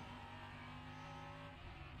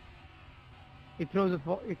 It throws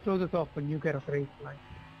us off when you get off the racing line.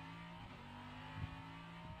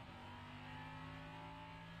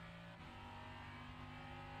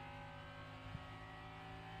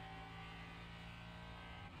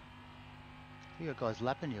 You got guys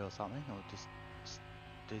lapping you or something, or just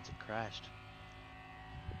dudes have crashed.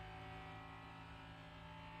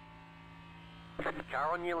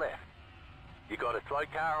 Car on your left. You got a slow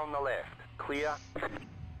car on the left. Clear.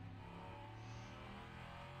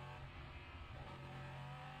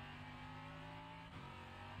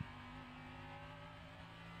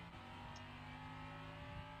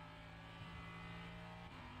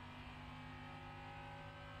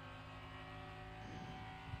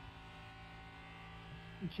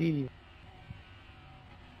 Jeez.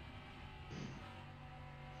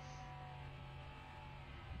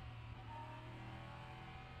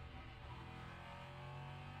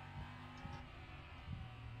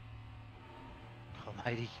 Oh,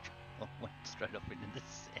 mate, he went straight off into the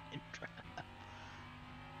sand trap.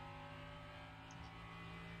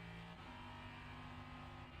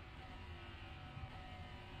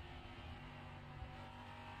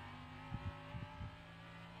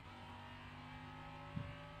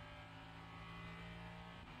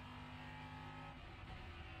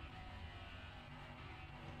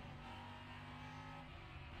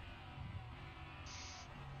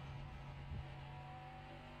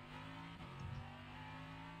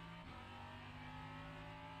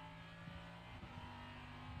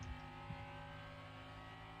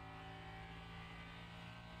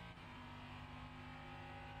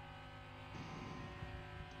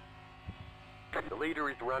 The leader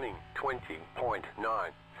is running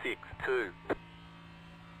 20.962.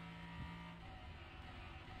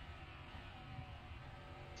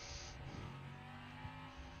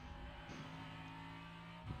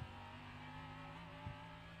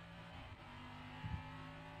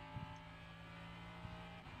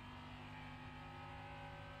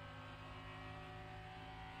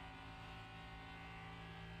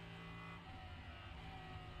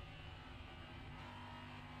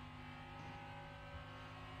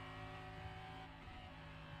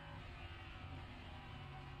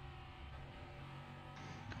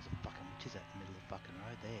 There's a fucking witches at the middle of the fucking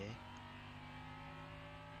road there.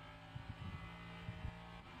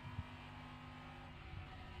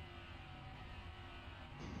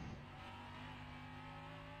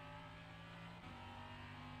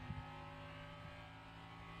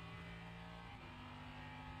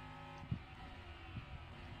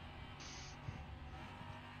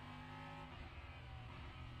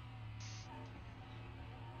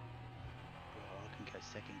 Oh, I can go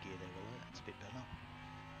second gear there, will it? That's a bit better.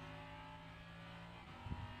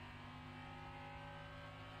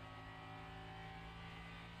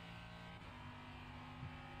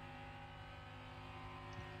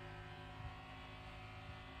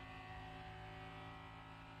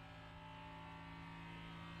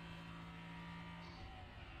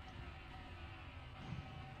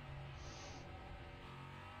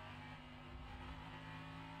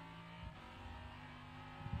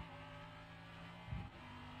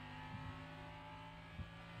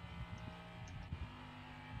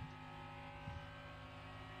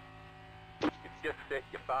 Just set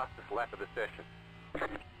your fastest lap of the session.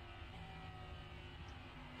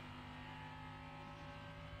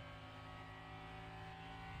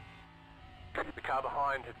 The car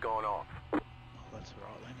behind has gone off. Oh, that's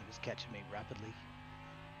right, then. He was catching me rapidly.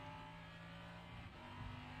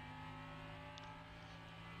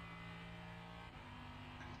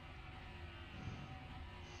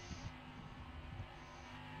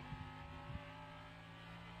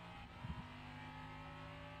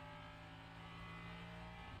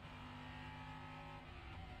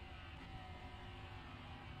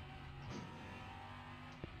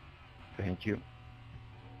 Thank you.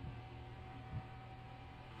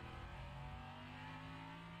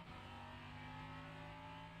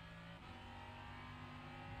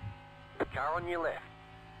 Car on your left.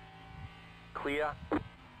 Clear. It's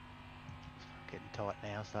getting tight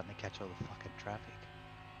now, starting to catch all the fucking traffic.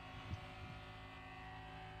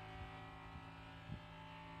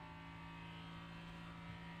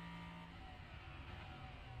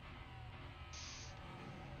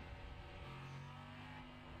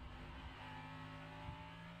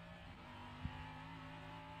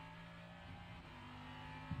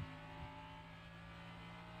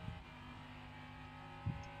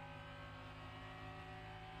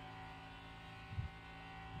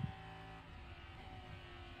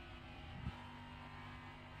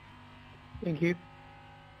 Thank you.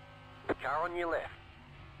 Car on your left.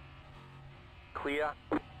 Clear.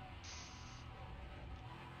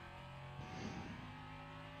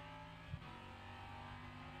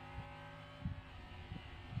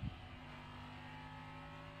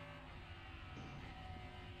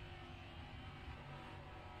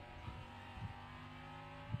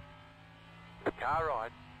 Car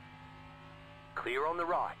right. Clear on the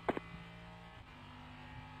right.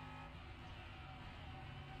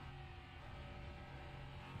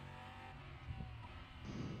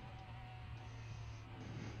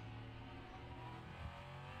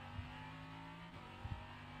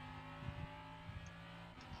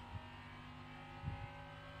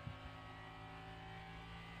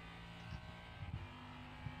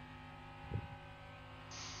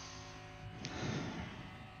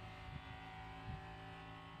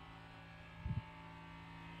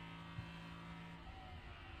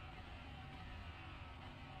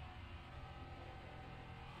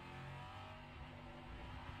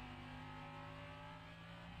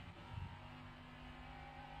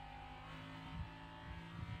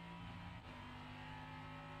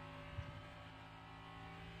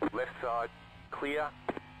 left side, clear.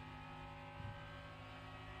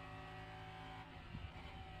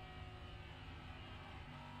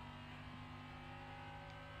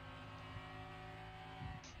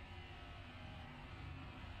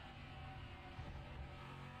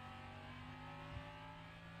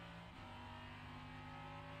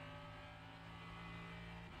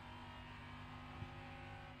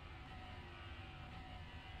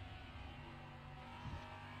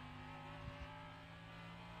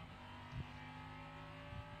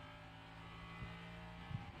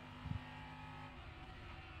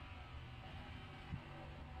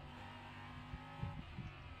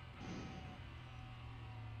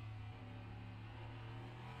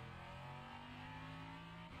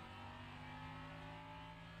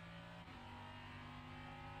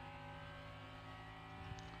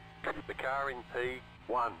 The car in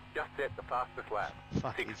P1 just set the fastest lap.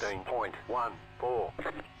 Fuck, he's 16.14.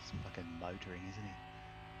 fucking motoring, isn't he?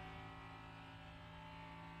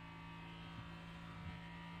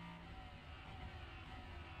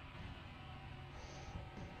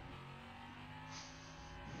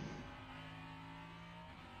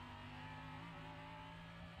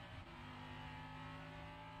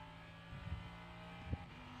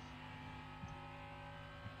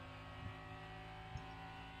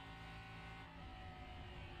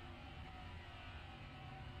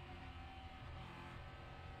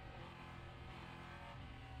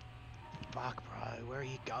 Fuck, bro, where are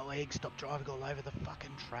you going? Stop driving all over the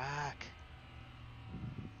fucking track.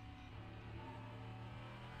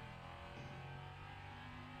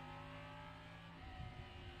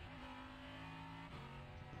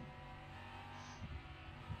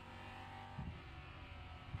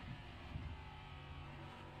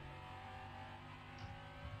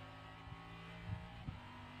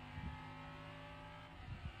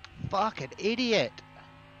 Fucking idiot!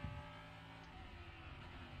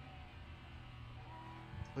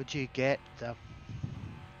 Would you get the...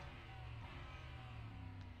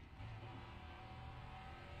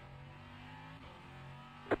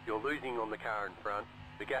 You're losing on the car in front.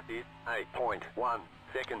 The gap is 8.1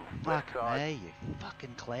 seconds. Fuck Left side. me, you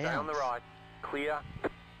fucking clowns. Stay on the right. Clear.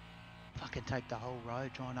 Fucking take the whole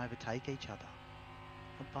road, try and overtake each other.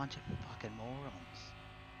 A bunch of fucking morons.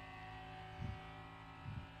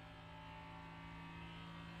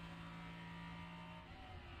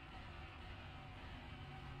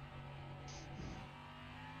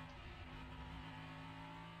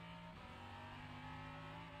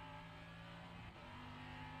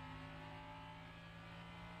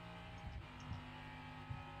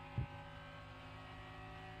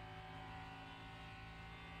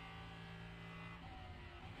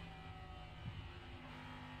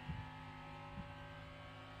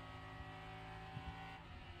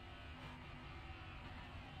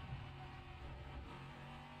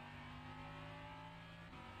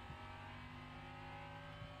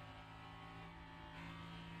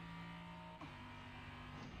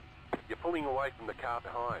 You're pulling away from the car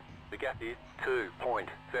behind. The gap is 2.7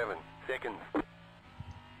 seconds.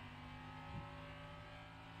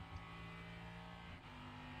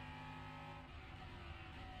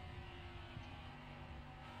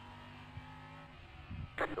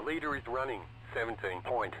 The leader is running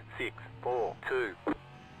 17.642.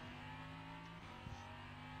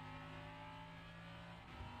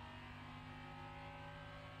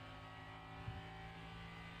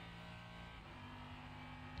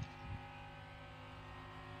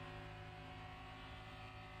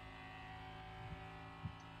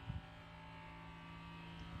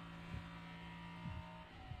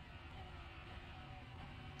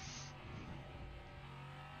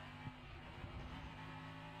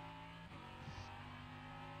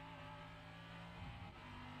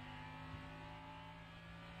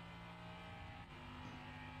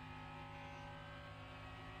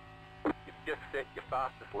 You've just set your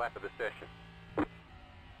fastest lap of the session.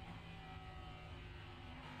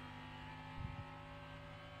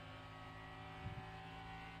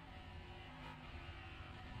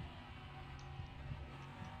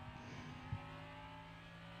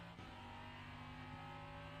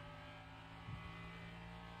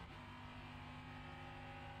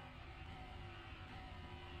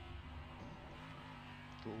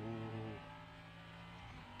 Ooh.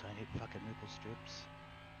 Don't hit fucking nipple strips.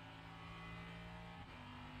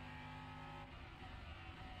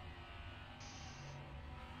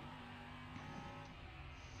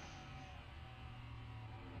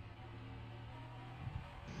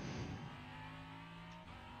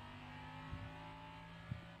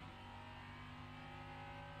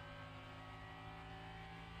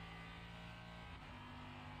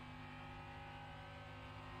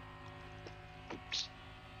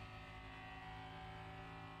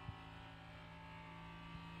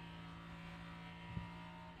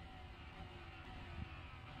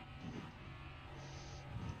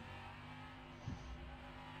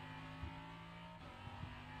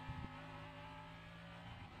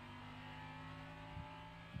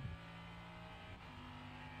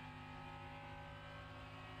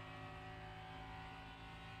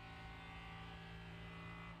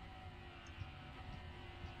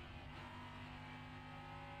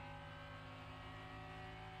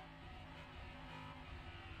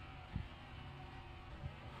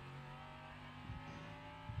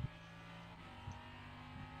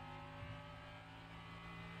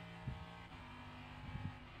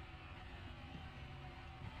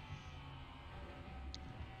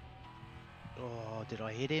 Oh, did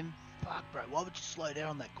I hit him? Fuck, bro. Why would you slow down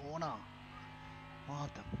on that corner?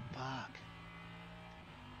 What the fuck?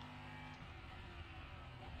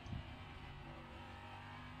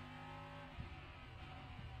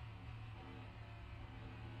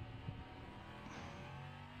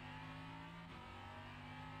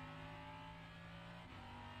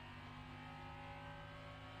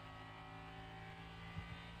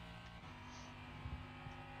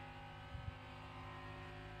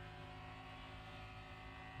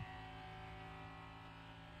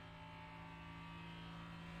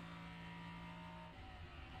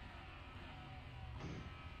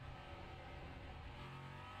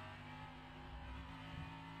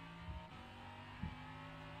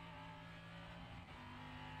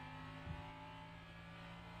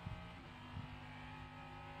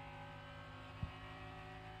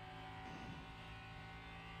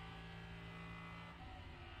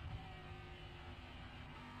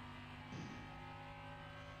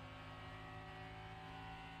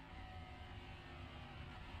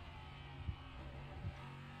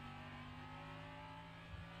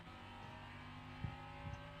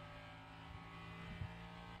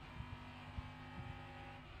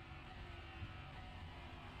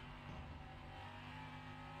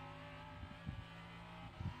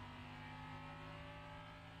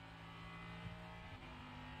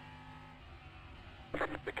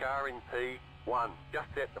 The car in P1 just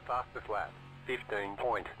set the fastest lap.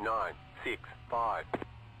 15.965.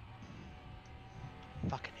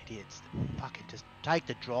 Fucking idiots. Fucking just take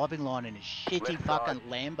the driving line in a shitty Left fucking side.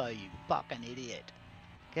 Lambo, you fucking idiot.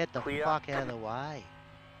 Get the Clear. fuck out of the way.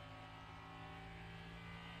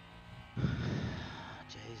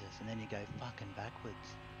 Jesus, and then you go fucking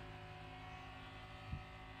backwards.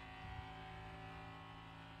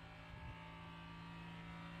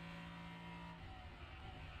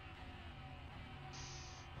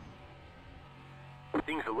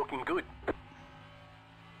 Things are looking good.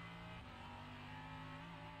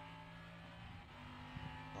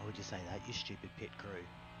 Why would you say that, you stupid pit crew?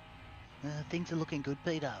 Things are looking good,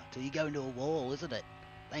 Peter, till you go into a wall, isn't it?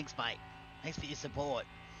 Thanks, mate. Thanks for your support.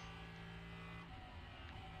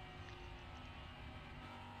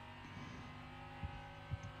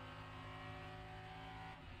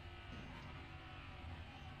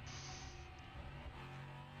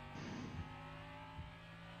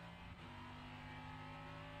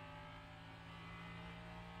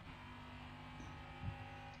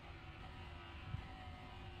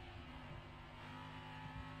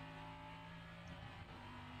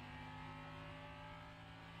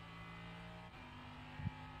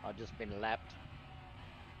 I've just been lapped.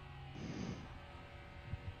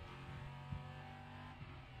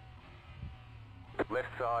 Left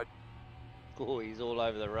side. Oh, he's all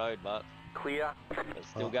over the road, but Clear.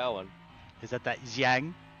 still Oh. going. Is that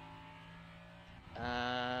Zhang?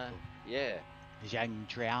 Yeah. Zhang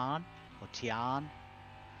Trian? Or Tian?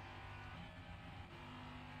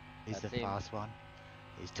 He's That's the him. fast one.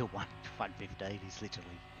 He's still 115, he's literally...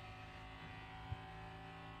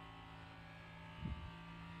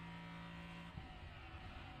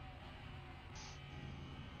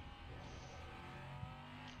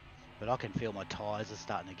 But I can feel my tyres are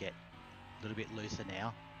starting to get a little bit looser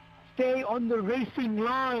now. Stay on the racing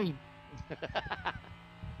line. You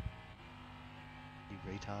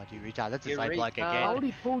retard, you retard. That's the You same bloke retard. I again.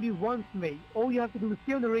 already told you once, mate. All you have to do is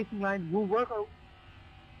stay on the racing line. We'll work out.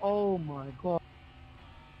 Oh my god.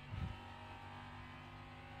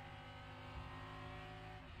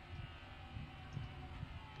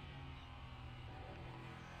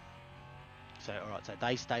 So, alright, so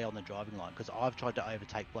they stay on the driving line, because I've tried to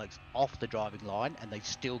overtake blokes off the driving line, and they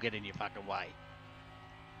still get in your fucking way.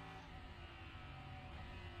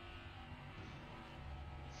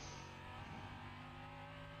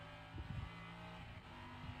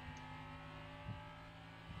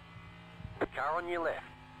 Car on your left.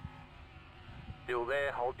 Still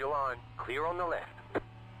there, hold your line. Clear on the left.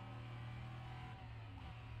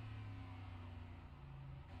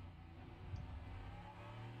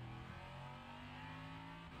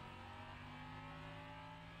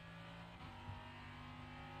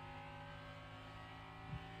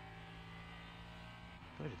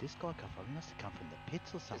 Where did this guy come from? He must have come from the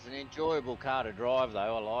pits or It's something. an enjoyable car to drive,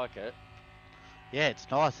 though. I like it. Yeah, it's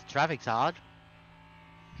nice. The traffic's hard.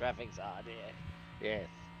 Traffic's hard, yeah. Yes.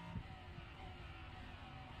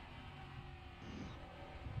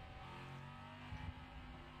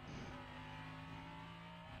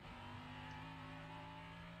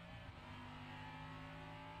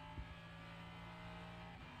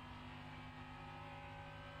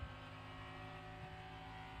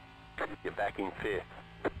 You're back in fifth.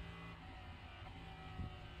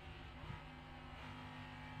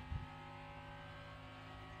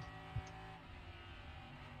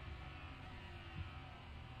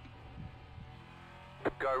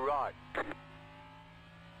 Go right.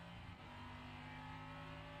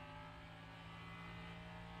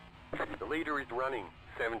 The leader is running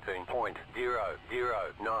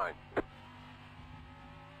 17.009.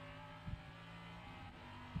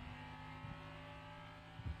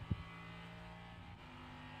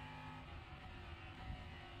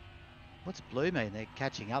 What's blue mean? They're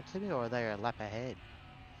catching up to me, or are they a lap ahead?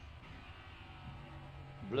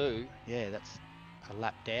 Blue, Yeah, that's a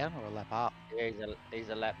lap down or a lap up. yeah, he's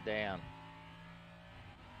a lap down.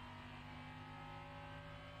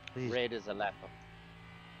 He's Red is a lap up.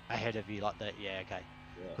 ahead of you like that. Yeah, okay.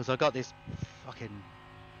 Yeah. Because I got this fucking.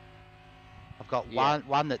 I've got Yeah.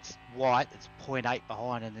 one that's white, that's 0.8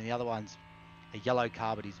 behind, and then the other one's a yellow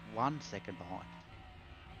car, but he's 1 second behind.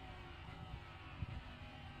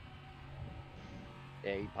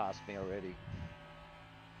 Yeah, he passed me already.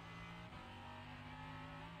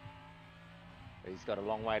 He's got a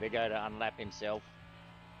long way to go to unlap himself.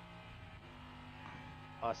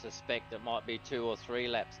 I suspect it might be 2 or 3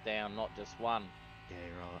 laps down, not just 1. Yeah,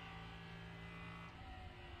 right.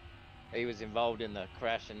 He was involved in the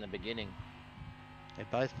crash in the beginning. They're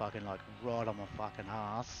both fucking like right on my fucking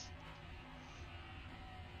ass.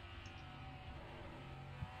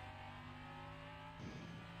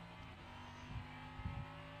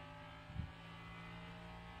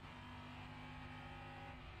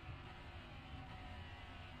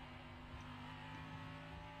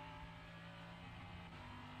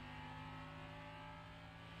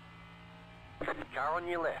 Car on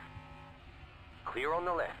your left. Clear on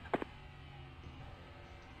the left.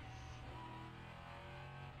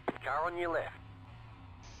 Car on your left.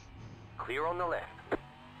 Clear on the left.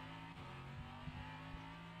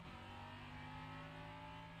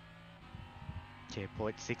 Yeah,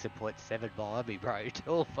 0.6 and 0.7 behind me, bro.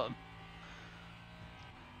 Two of them.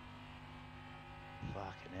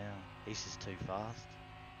 Fucking hell. He's just too fast.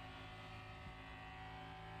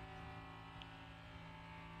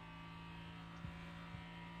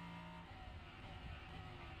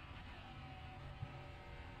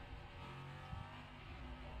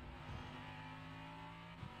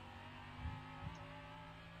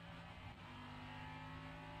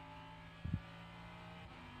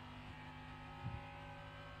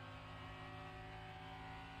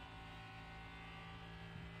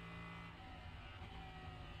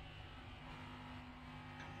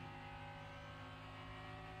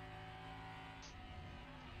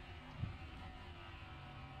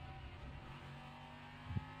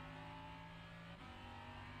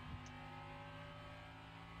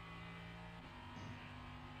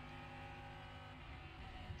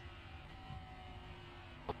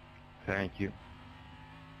 Thank you.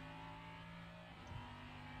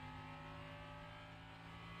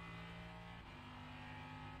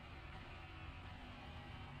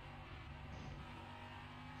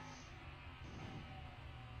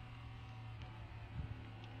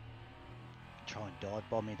 Try and dive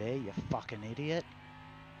bomb me there, you fucking idiot.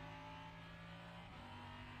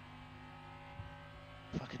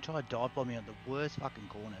 Fucking try and dive bomb me on the worst fucking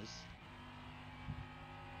corners.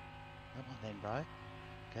 Come on then, bro.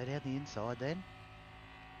 Go down the inside then.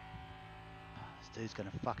 Oh, this dude's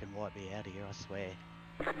gonna fucking wipe me out of here, I swear.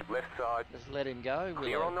 Left side. Just let him go.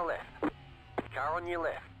 Clear on the left. Car on your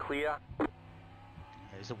left. Clear.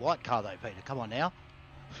 There's a white car though, Peter. Come on now.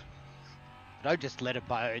 Don't just let it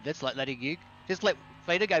go. That's like letting you. Just let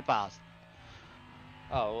Peter go past.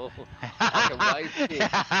 Oh, well, I can wave to you.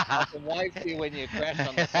 I can wave to you when you crash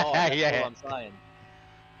on the side. That's Yeah. all I'm saying.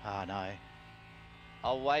 Oh no.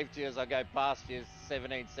 I'll wave to you as I go past you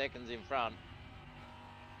 17 seconds in front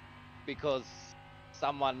because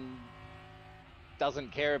someone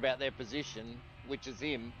doesn't care about their position, which is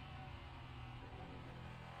him.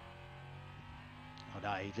 Oh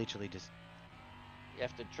no, he literally just. You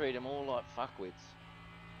have to treat them all like fuckwits.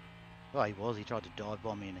 Well, he was. He tried to dive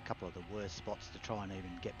bomb me in a couple of the worst spots to try and even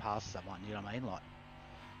get past someone. You know what I mean? Like,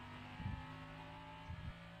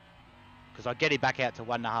 because I'd get him back out to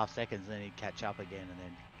 1.5 seconds, and then he'd catch up again, and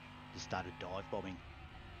then just started dive bombing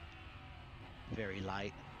very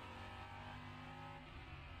late.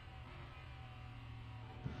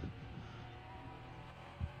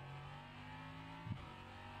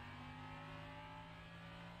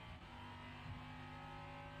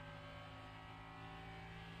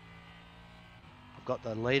 I've got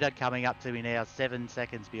the leader coming up to me now, 7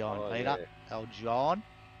 seconds behind Oh, Peter. yeah. Oh, John.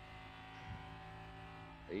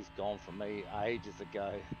 He's gone for me ages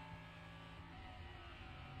ago.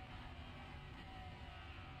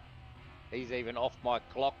 He's even off my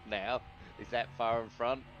clock now. He's that far in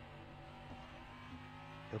front.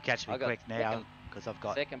 He'll catch me I got quick now because I've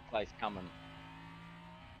got. second place coming.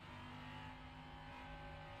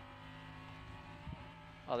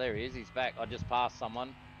 Oh, there he is. He's back. I just passed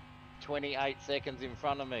someone 28 seconds in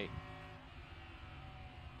front of me.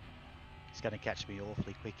 He's going to catch me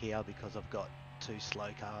awfully quick here because I've got two slow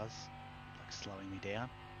cars, like slowing me down.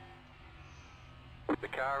 The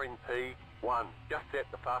car in P1 just set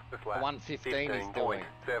the fastest lap. 1:15 he's doing.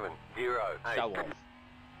 15.708. Show off.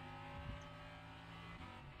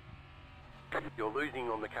 You're losing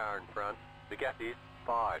on the car in front. The gap is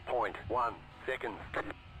 5.1 seconds.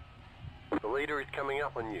 The leader is coming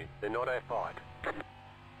up on you. They're not our fight.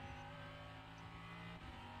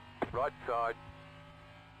 Right side.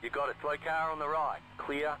 You got a slow car on the right.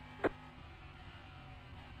 Clear.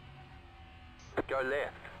 Go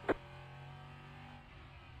left.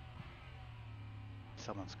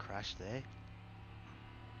 Someone's crashed there.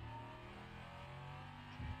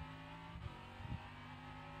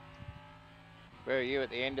 Where are you at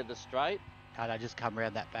the end of the straight? And I just come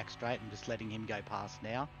around that back straight and just letting him go past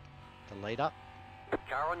now. The leader.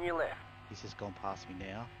 Car on your left. He's just gone past me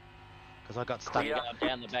now. Because I got stuck. Clear.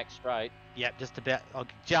 Down the back straight. Yep, just about. I'm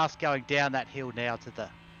just going down that hill now to the.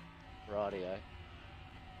 Rightio.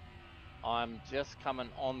 I'm just coming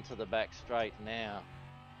onto the back straight now.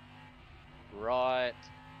 Right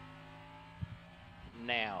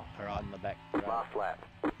now. All right. On the back straight. Last lap.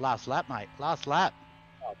 Last lap, mate. Last lap.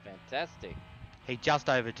 Oh, fantastic. He just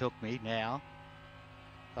overtook me now.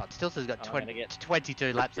 Oh, it still says he's got I'm gonna get-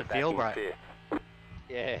 22 laps You're of back fuel, in bro. fifth.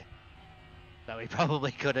 Yeah. So we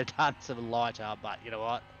probably could have done some lighter, but you know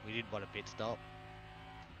what? We didn't want a pit stop.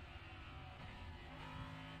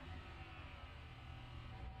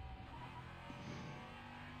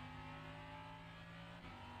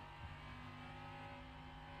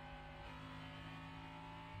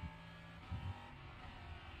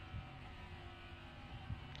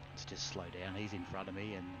 Let's just slow down. He's in front of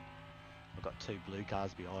me, and I've got two blue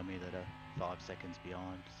cars behind me that are 5 seconds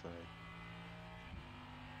behind. So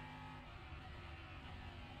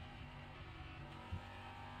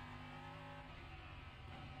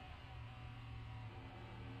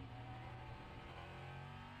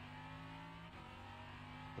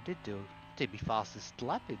I did my fastest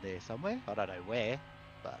lap in there somewhere. I don't know where,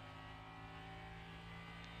 but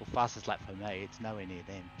well, fastest lap for me. It's nowhere near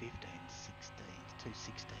them. 15, 16, 2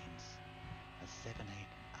 16s, a 17, 18.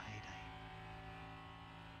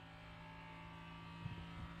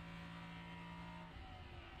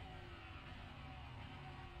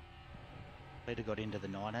 Peter got into the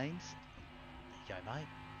 19s. There you go, mate.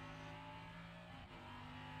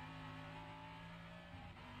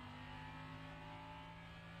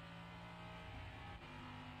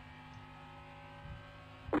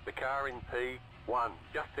 The car in P1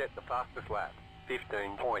 just set the fastest lap.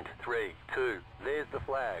 15.32. There's the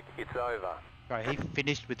flag. It's over. Bro, he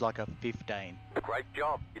finished with like a 15. Great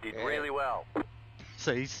job. You did Yeah. really well.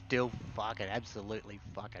 So he's still fucking absolutely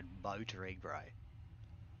fucking motoring, bro.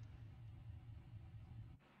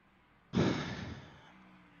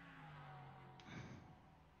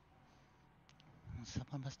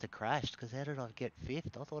 Someone must have crashed, because how did I get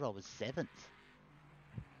 5th? I thought I was 7th.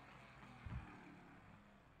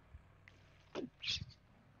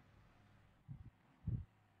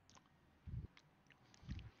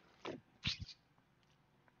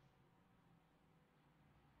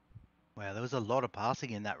 Wow, there was a lot of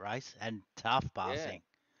passing in that race, and tough passing.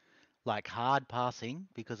 Like hard passing,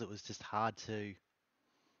 because it was just hard to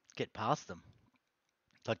get past them.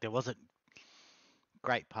 Like there wasn't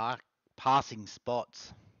great passing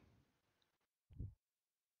spots.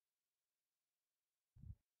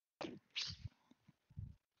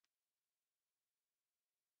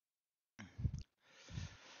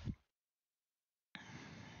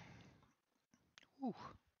 Ooh.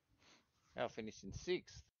 I finished in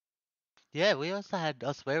 6th. Yeah, we also had,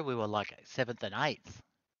 I swear we were like 7th and 8th.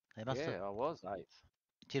 They must have, Yeah, I was 8th.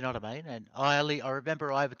 do you know what I mean? And I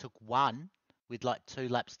remember I overtook one with like 2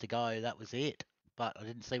 laps to go. That was it. But I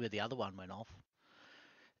didn't see where the other one went off.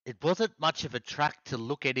 It wasn't much of a track to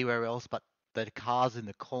look anywhere else but the cars in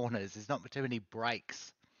the corners. There's not too many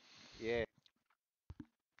breaks. Yeah.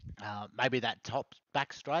 Maybe that top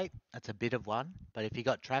back straight, that's a bit of one. But if you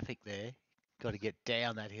got traffic there, got to get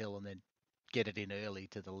down that hill and then get it in early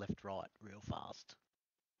to the left right real fast.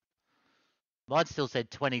 Mine still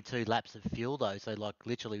said 22 laps of fuel though, so like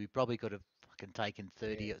literally we probably could have fucking taken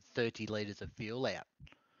 30 litres of fuel out.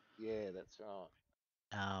 Yeah, that's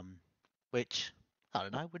right. Which I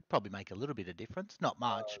don't know would probably make a little bit of difference, not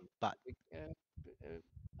much, but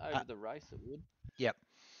Over the race, it would. yep,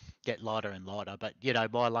 get lighter and lighter. But you know,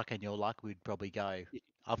 my luck and your luck, we'd probably go.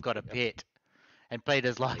 I've got a pit, And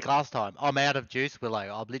Peter's like, last time, I'm out of juice. We're like,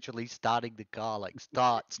 I'm literally starting the car, like,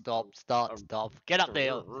 start, stop, start, stop. Get up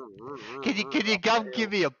there. Can you come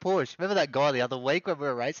give me a push? Remember that guy the other week when we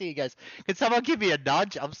were racing? He goes, can someone give me a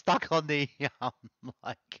nudge? I'm stuck on the,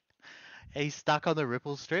 like, he's stuck on the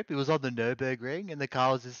ripple strip. He was on the Nürburgring and the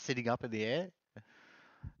car was just sitting up in the air.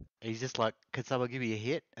 He's just like, can someone give me a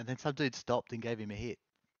hit? And then some dude stopped and gave him a hit.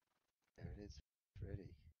 There it is, ready.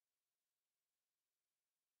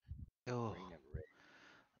 Oh, Green and red.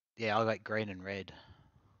 yeah, I got green and red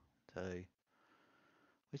too.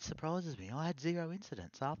 Which surprises me. I had 0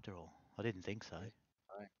 incidents after all. I didn't think so.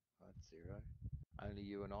 I had 0. Only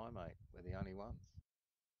you and I, mate. We're the only ones.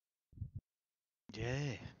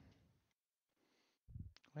 Yeah.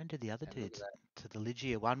 When did the other And look at dudes? that. To the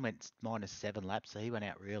Ligia one went -7 laps, so he went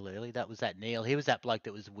out real early. That was that Neil. He was that bloke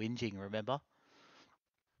that was whinging, remember?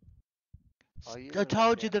 Oh, you I went up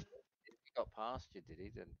told you down. the. He got past you, did he?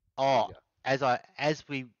 Then Oh, Liga. as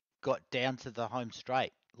we got down to the home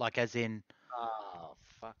straight, like as in Oh,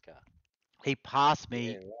 fucker. he passed Yeah,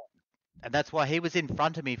 me, right. and that's why he was in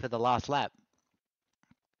front of me for the last lap,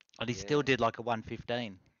 and he still Yeah, did like a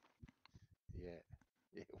 1:15 yeah.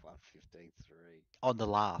 Yeah, 1:15.3. on the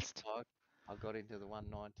last. I got into the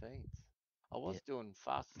 1:19s. I Yeah. was doing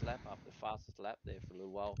fastest lap after fastest lap there for a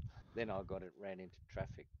little while. Then I ran into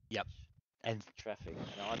traffic. Yep. And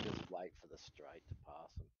And I just wait for the straight to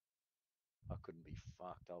pass them. I couldn't be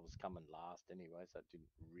fucked. I was coming last anyway, so it didn't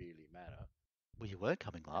really matter. well, you were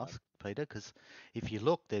coming And last, Peter, because if you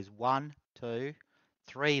look, there's 1, 2,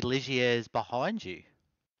 3 Ligiers behind you.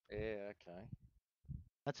 Yeah, okay.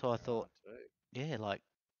 That's why I thought, Right, too. yeah, like,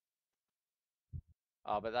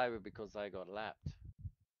 Oh, but they were because they got lapped.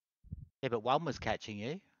 yeah, but one was catching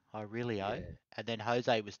you, Aurelio, Yeah, and then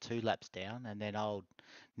Jose was 2 laps down, and then old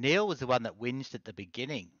Neil was the one that whinged at the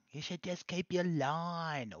beginning. You should just keep your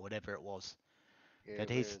line, or whatever it was. yeah. But Where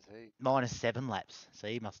he's is he? -7 laps, so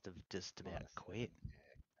he must have just about -7. quit.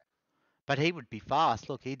 But he would be fast.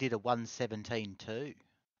 Look, he did a 1:17.2.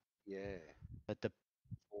 Yeah, But the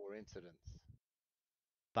 4 incidents.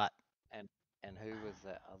 but And who was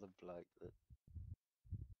that other bloke that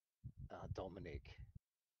Dominic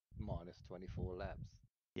 -24 laps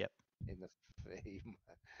yep, in the he,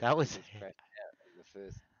 that he was just crashed out in the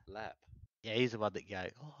first lap. yeah. He's the one that go.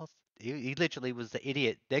 Oh, he literally was the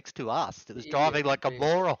idiot next to us that was The idiot driving like a being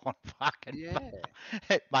moron. Fucking yeah,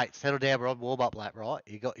 mate, settle down. We're on warm up lap, right?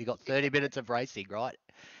 You got 30 minutes of racing, right?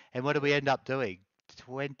 And what did we yeah, end up doing?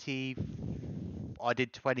 20. I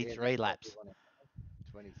did yeah. 23 That's what we laps. wanted.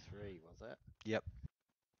 23 was it? Yep,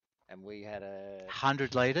 And we had a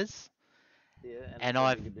 100 liters, yeah, and it and said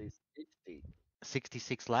I've we could do 60.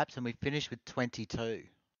 66 laps, and we finished with 22.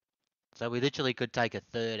 So we literally could take a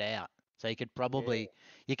third out. So Yeah,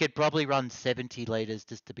 you could probably run 70 liters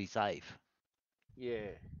just to be safe.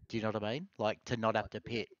 yeah. Do you know what I mean? Like to not Might have to do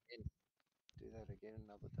that pit. again. Do that again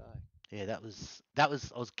another day. Yeah, that was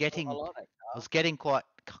I like that I car. was getting quite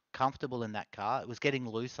comfortable in that car. It was getting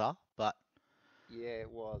looser, but Yeah, it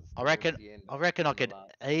was I towards reckon the end I reckon I in the could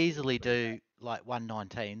last two or easily three do laps. like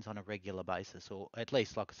 119s on a regular basis, or at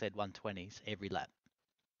least like I said 120s every lap.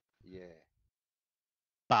 Yeah,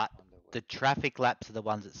 But wonder what. the traffic laps are the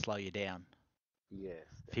ones that slow you down.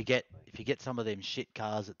 Yes, If you get definitely. if you get some of them shit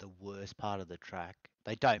cars at the worst part of the track,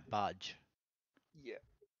 they don't budge. Yeah.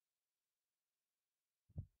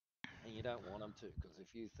 And you don't want them to, because if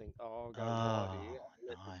you think, oh, I'll go wide Oh here,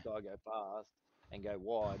 let no. this guy go past and go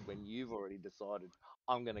wide when you've already decided,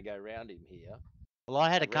 I'm going to go round him here, Well, I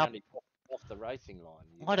had a round couple. him off the racing line,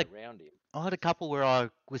 you I had go a round him. I had a couple where I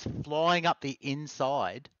was flying up the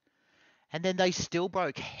inside, and then they still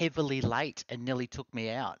broke heavily late and nearly took me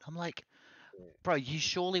out. I'm like, Yeah, bro, you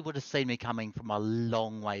surely would have seen me coming from a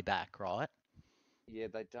long way back, right? yeah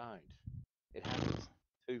they don't. It happens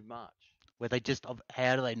too much. Where they just,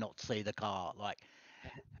 how do they not see the car? Like,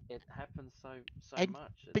 It happens so and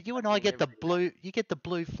much. It's but you and I happening get the every lap.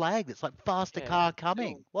 blue flag that's like faster Yeah, car still,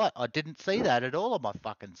 coming. What? I didn't see that at all on my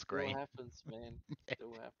fucking still screen. happens, man.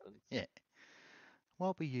 Still happens. Yeah.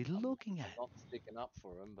 What were you looking I'm at? not sticking up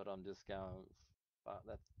for him, but I'm just going, fuck,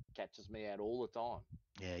 that catches me out all the time.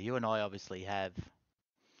 Yeah, you and I obviously have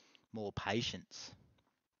more patience.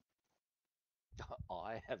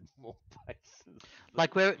 I have more patience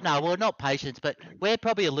Like we're not patience, but we're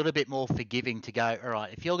probably a little bit more forgiving to go, all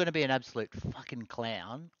right, if you're going to be an absolute fucking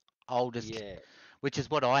clown, I'll just, yeah, which is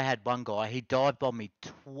what I had one guy, he dive bombed me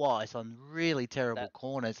twice on really terrible that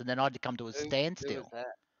corners, and then I had to come to a who was standstill.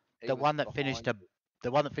 that? He The was one that finished behind a, you.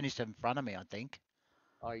 the one that finished in front of me, I think.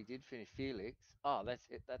 Oh, he did finish Felix. Oh, that's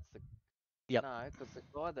it. That's the Yep. no, because the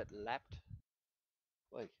guy that lapped.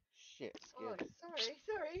 Wait, shit, Oh, scared.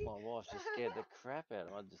 sorry. My wife just scared the crap out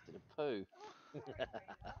of me. I just did a poo.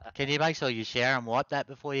 Can you make sure you shower and wipe that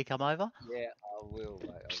before you come over? Yeah, I will,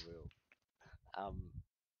 mate. I will.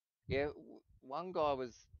 Yeah, one guy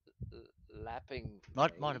was lapping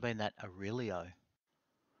Might have me. been that Aurelio.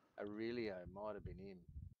 Aurelio might have been him.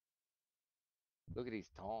 Look at his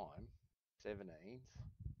time, 17s.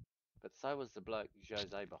 But so was the bloke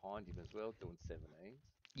Jose behind him as well, doing 17s.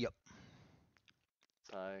 Yep.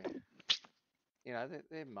 So,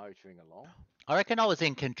 they're motoring along. I reckon I was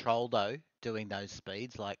in control though, doing those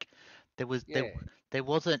speeds. Like there Yeah.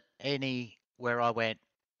 wasn't any where I went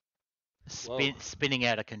Well, spinning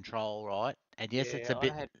out of control, right? And yes, yeah,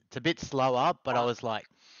 it's a bit slower, but I was like,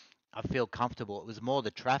 I feel comfortable. It was more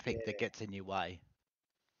the traffic that yeah, gets in your way.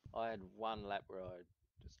 I had one lap where I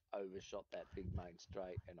just overshot that big main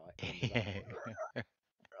straight, and I ended up.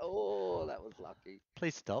 Oh, that was lucky.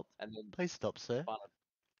 Please stop. And then Please stop, sir. spun it.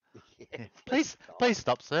 Yeah, Yeah. please Please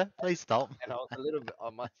stop. stop, sir. Please stop. And I was a little bit. I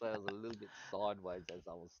must say, I was a little bit sideways as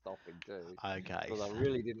I was stopping too, Okay. because I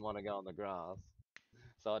really didn't want to go on the grass.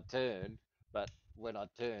 So I turned, but when I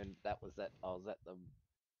turned, I was at the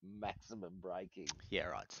maximum braking. Yeah,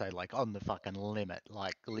 right. So like on the fucking limit,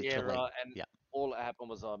 like Yeah, literally. right. And Yeah. all that happened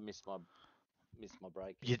was I missed my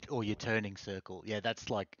braking. Or your turning circle. Yeah, that's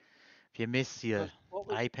like if you miss your Because what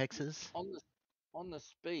was apexes. on the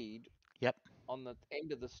speed Yep. on the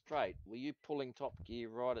end of the straight? Were you pulling top gear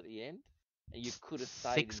right at the end, and you could have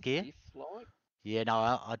stayed Sixth in gear. fifth, like? Yeah, no,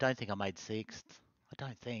 I don't think I made sixth. I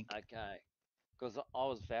don't think Okay, because I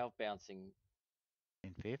was valve bouncing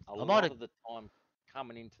in fifth. a I might lot have. of the time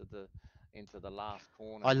coming into the last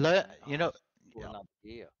corner, I learnt. thinking, oh, I should pull another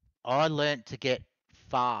gear. I learnt to get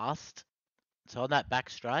fast. So on that back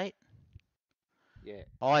straight, Yeah,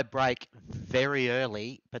 I brake very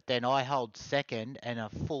early, but then I hold second and a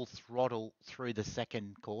full throttle through the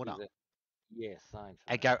second corner. yeah, same for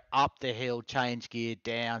And me. go up the hill, change gear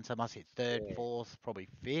down. So I must hit third, Yeah, fourth, probably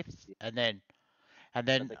fifth, yeah. and then But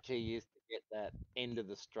the key is to get that end of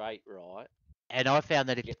the straight right. and I found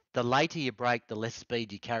that if Get the later you brake, the less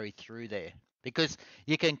speed you carry through there because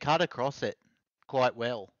you can cut across it quite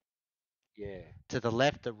well yeah, to the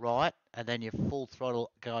left, the right, and then you're full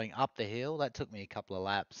throttle going up the hill. That took me a couple of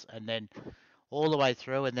laps, and then all the way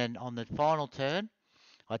through, and then on the final turn,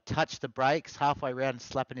 I touch the brakes halfway around,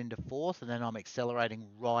 slapping into fourth, and then I'm accelerating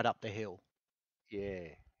right up the hill. yeah,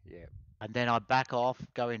 yeah, And then I back off,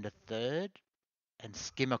 go into third, and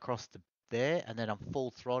skim across there, and then I'm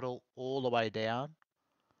full throttle all the way down.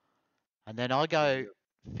 And then I because go you're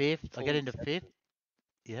fifth. I get 40 into fifth. seconds,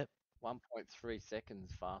 Yep. 1.3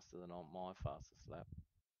 seconds faster than on my fastest lap.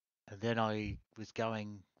 And then I was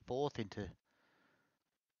going fourth into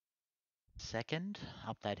second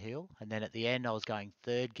up that hill, and then at the end I was going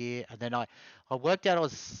third gear, and then I worked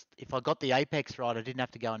out if I got the apex right, I didn't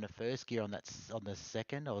have to go into first gear on the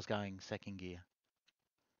second. I was going second gear.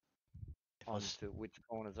 If I was Onto which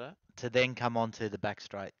corner's that? to then come onto the back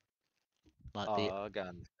straight, like the Oh, I go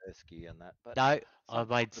in the first gear and that. But no, I sometimes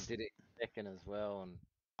made I did it second as well, and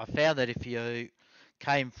I found that if you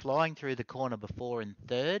came flying through the corner before in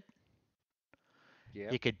third,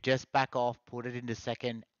 yeah, you could just back off, put it into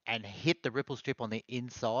second, and hit the ripple strip on the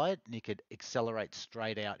inside, and you could accelerate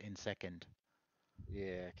straight out in second.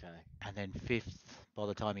 yeah, okay. And then fifth by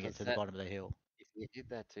the time you get Because to the that bottom of the hill. if you did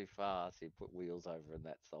that too fast, you put wheels over on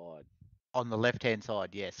that side. On the left-hand side,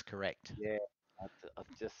 yes, correct. Yeah, I've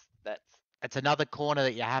just that's It's another corner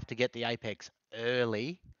that you have to get the apex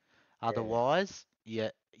early. yeah, Otherwise, you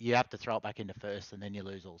have to throw it back into first, and then you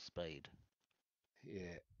lose all speed.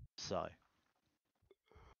 yeah. So,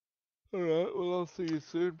 All right, well I'll see you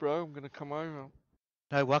soon, bro. I'm gonna come over.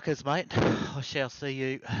 no wuckers, mate. I shall see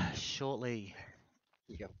you shortly.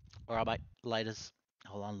 Yep. All right, mate. Laters.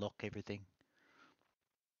 I'll unlock everything.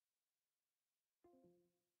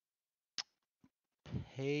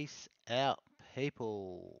 Peace out,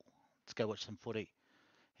 people. Let's go watch some footy.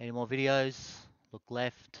 Any more videos? Look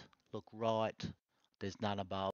left, look right. There's none above.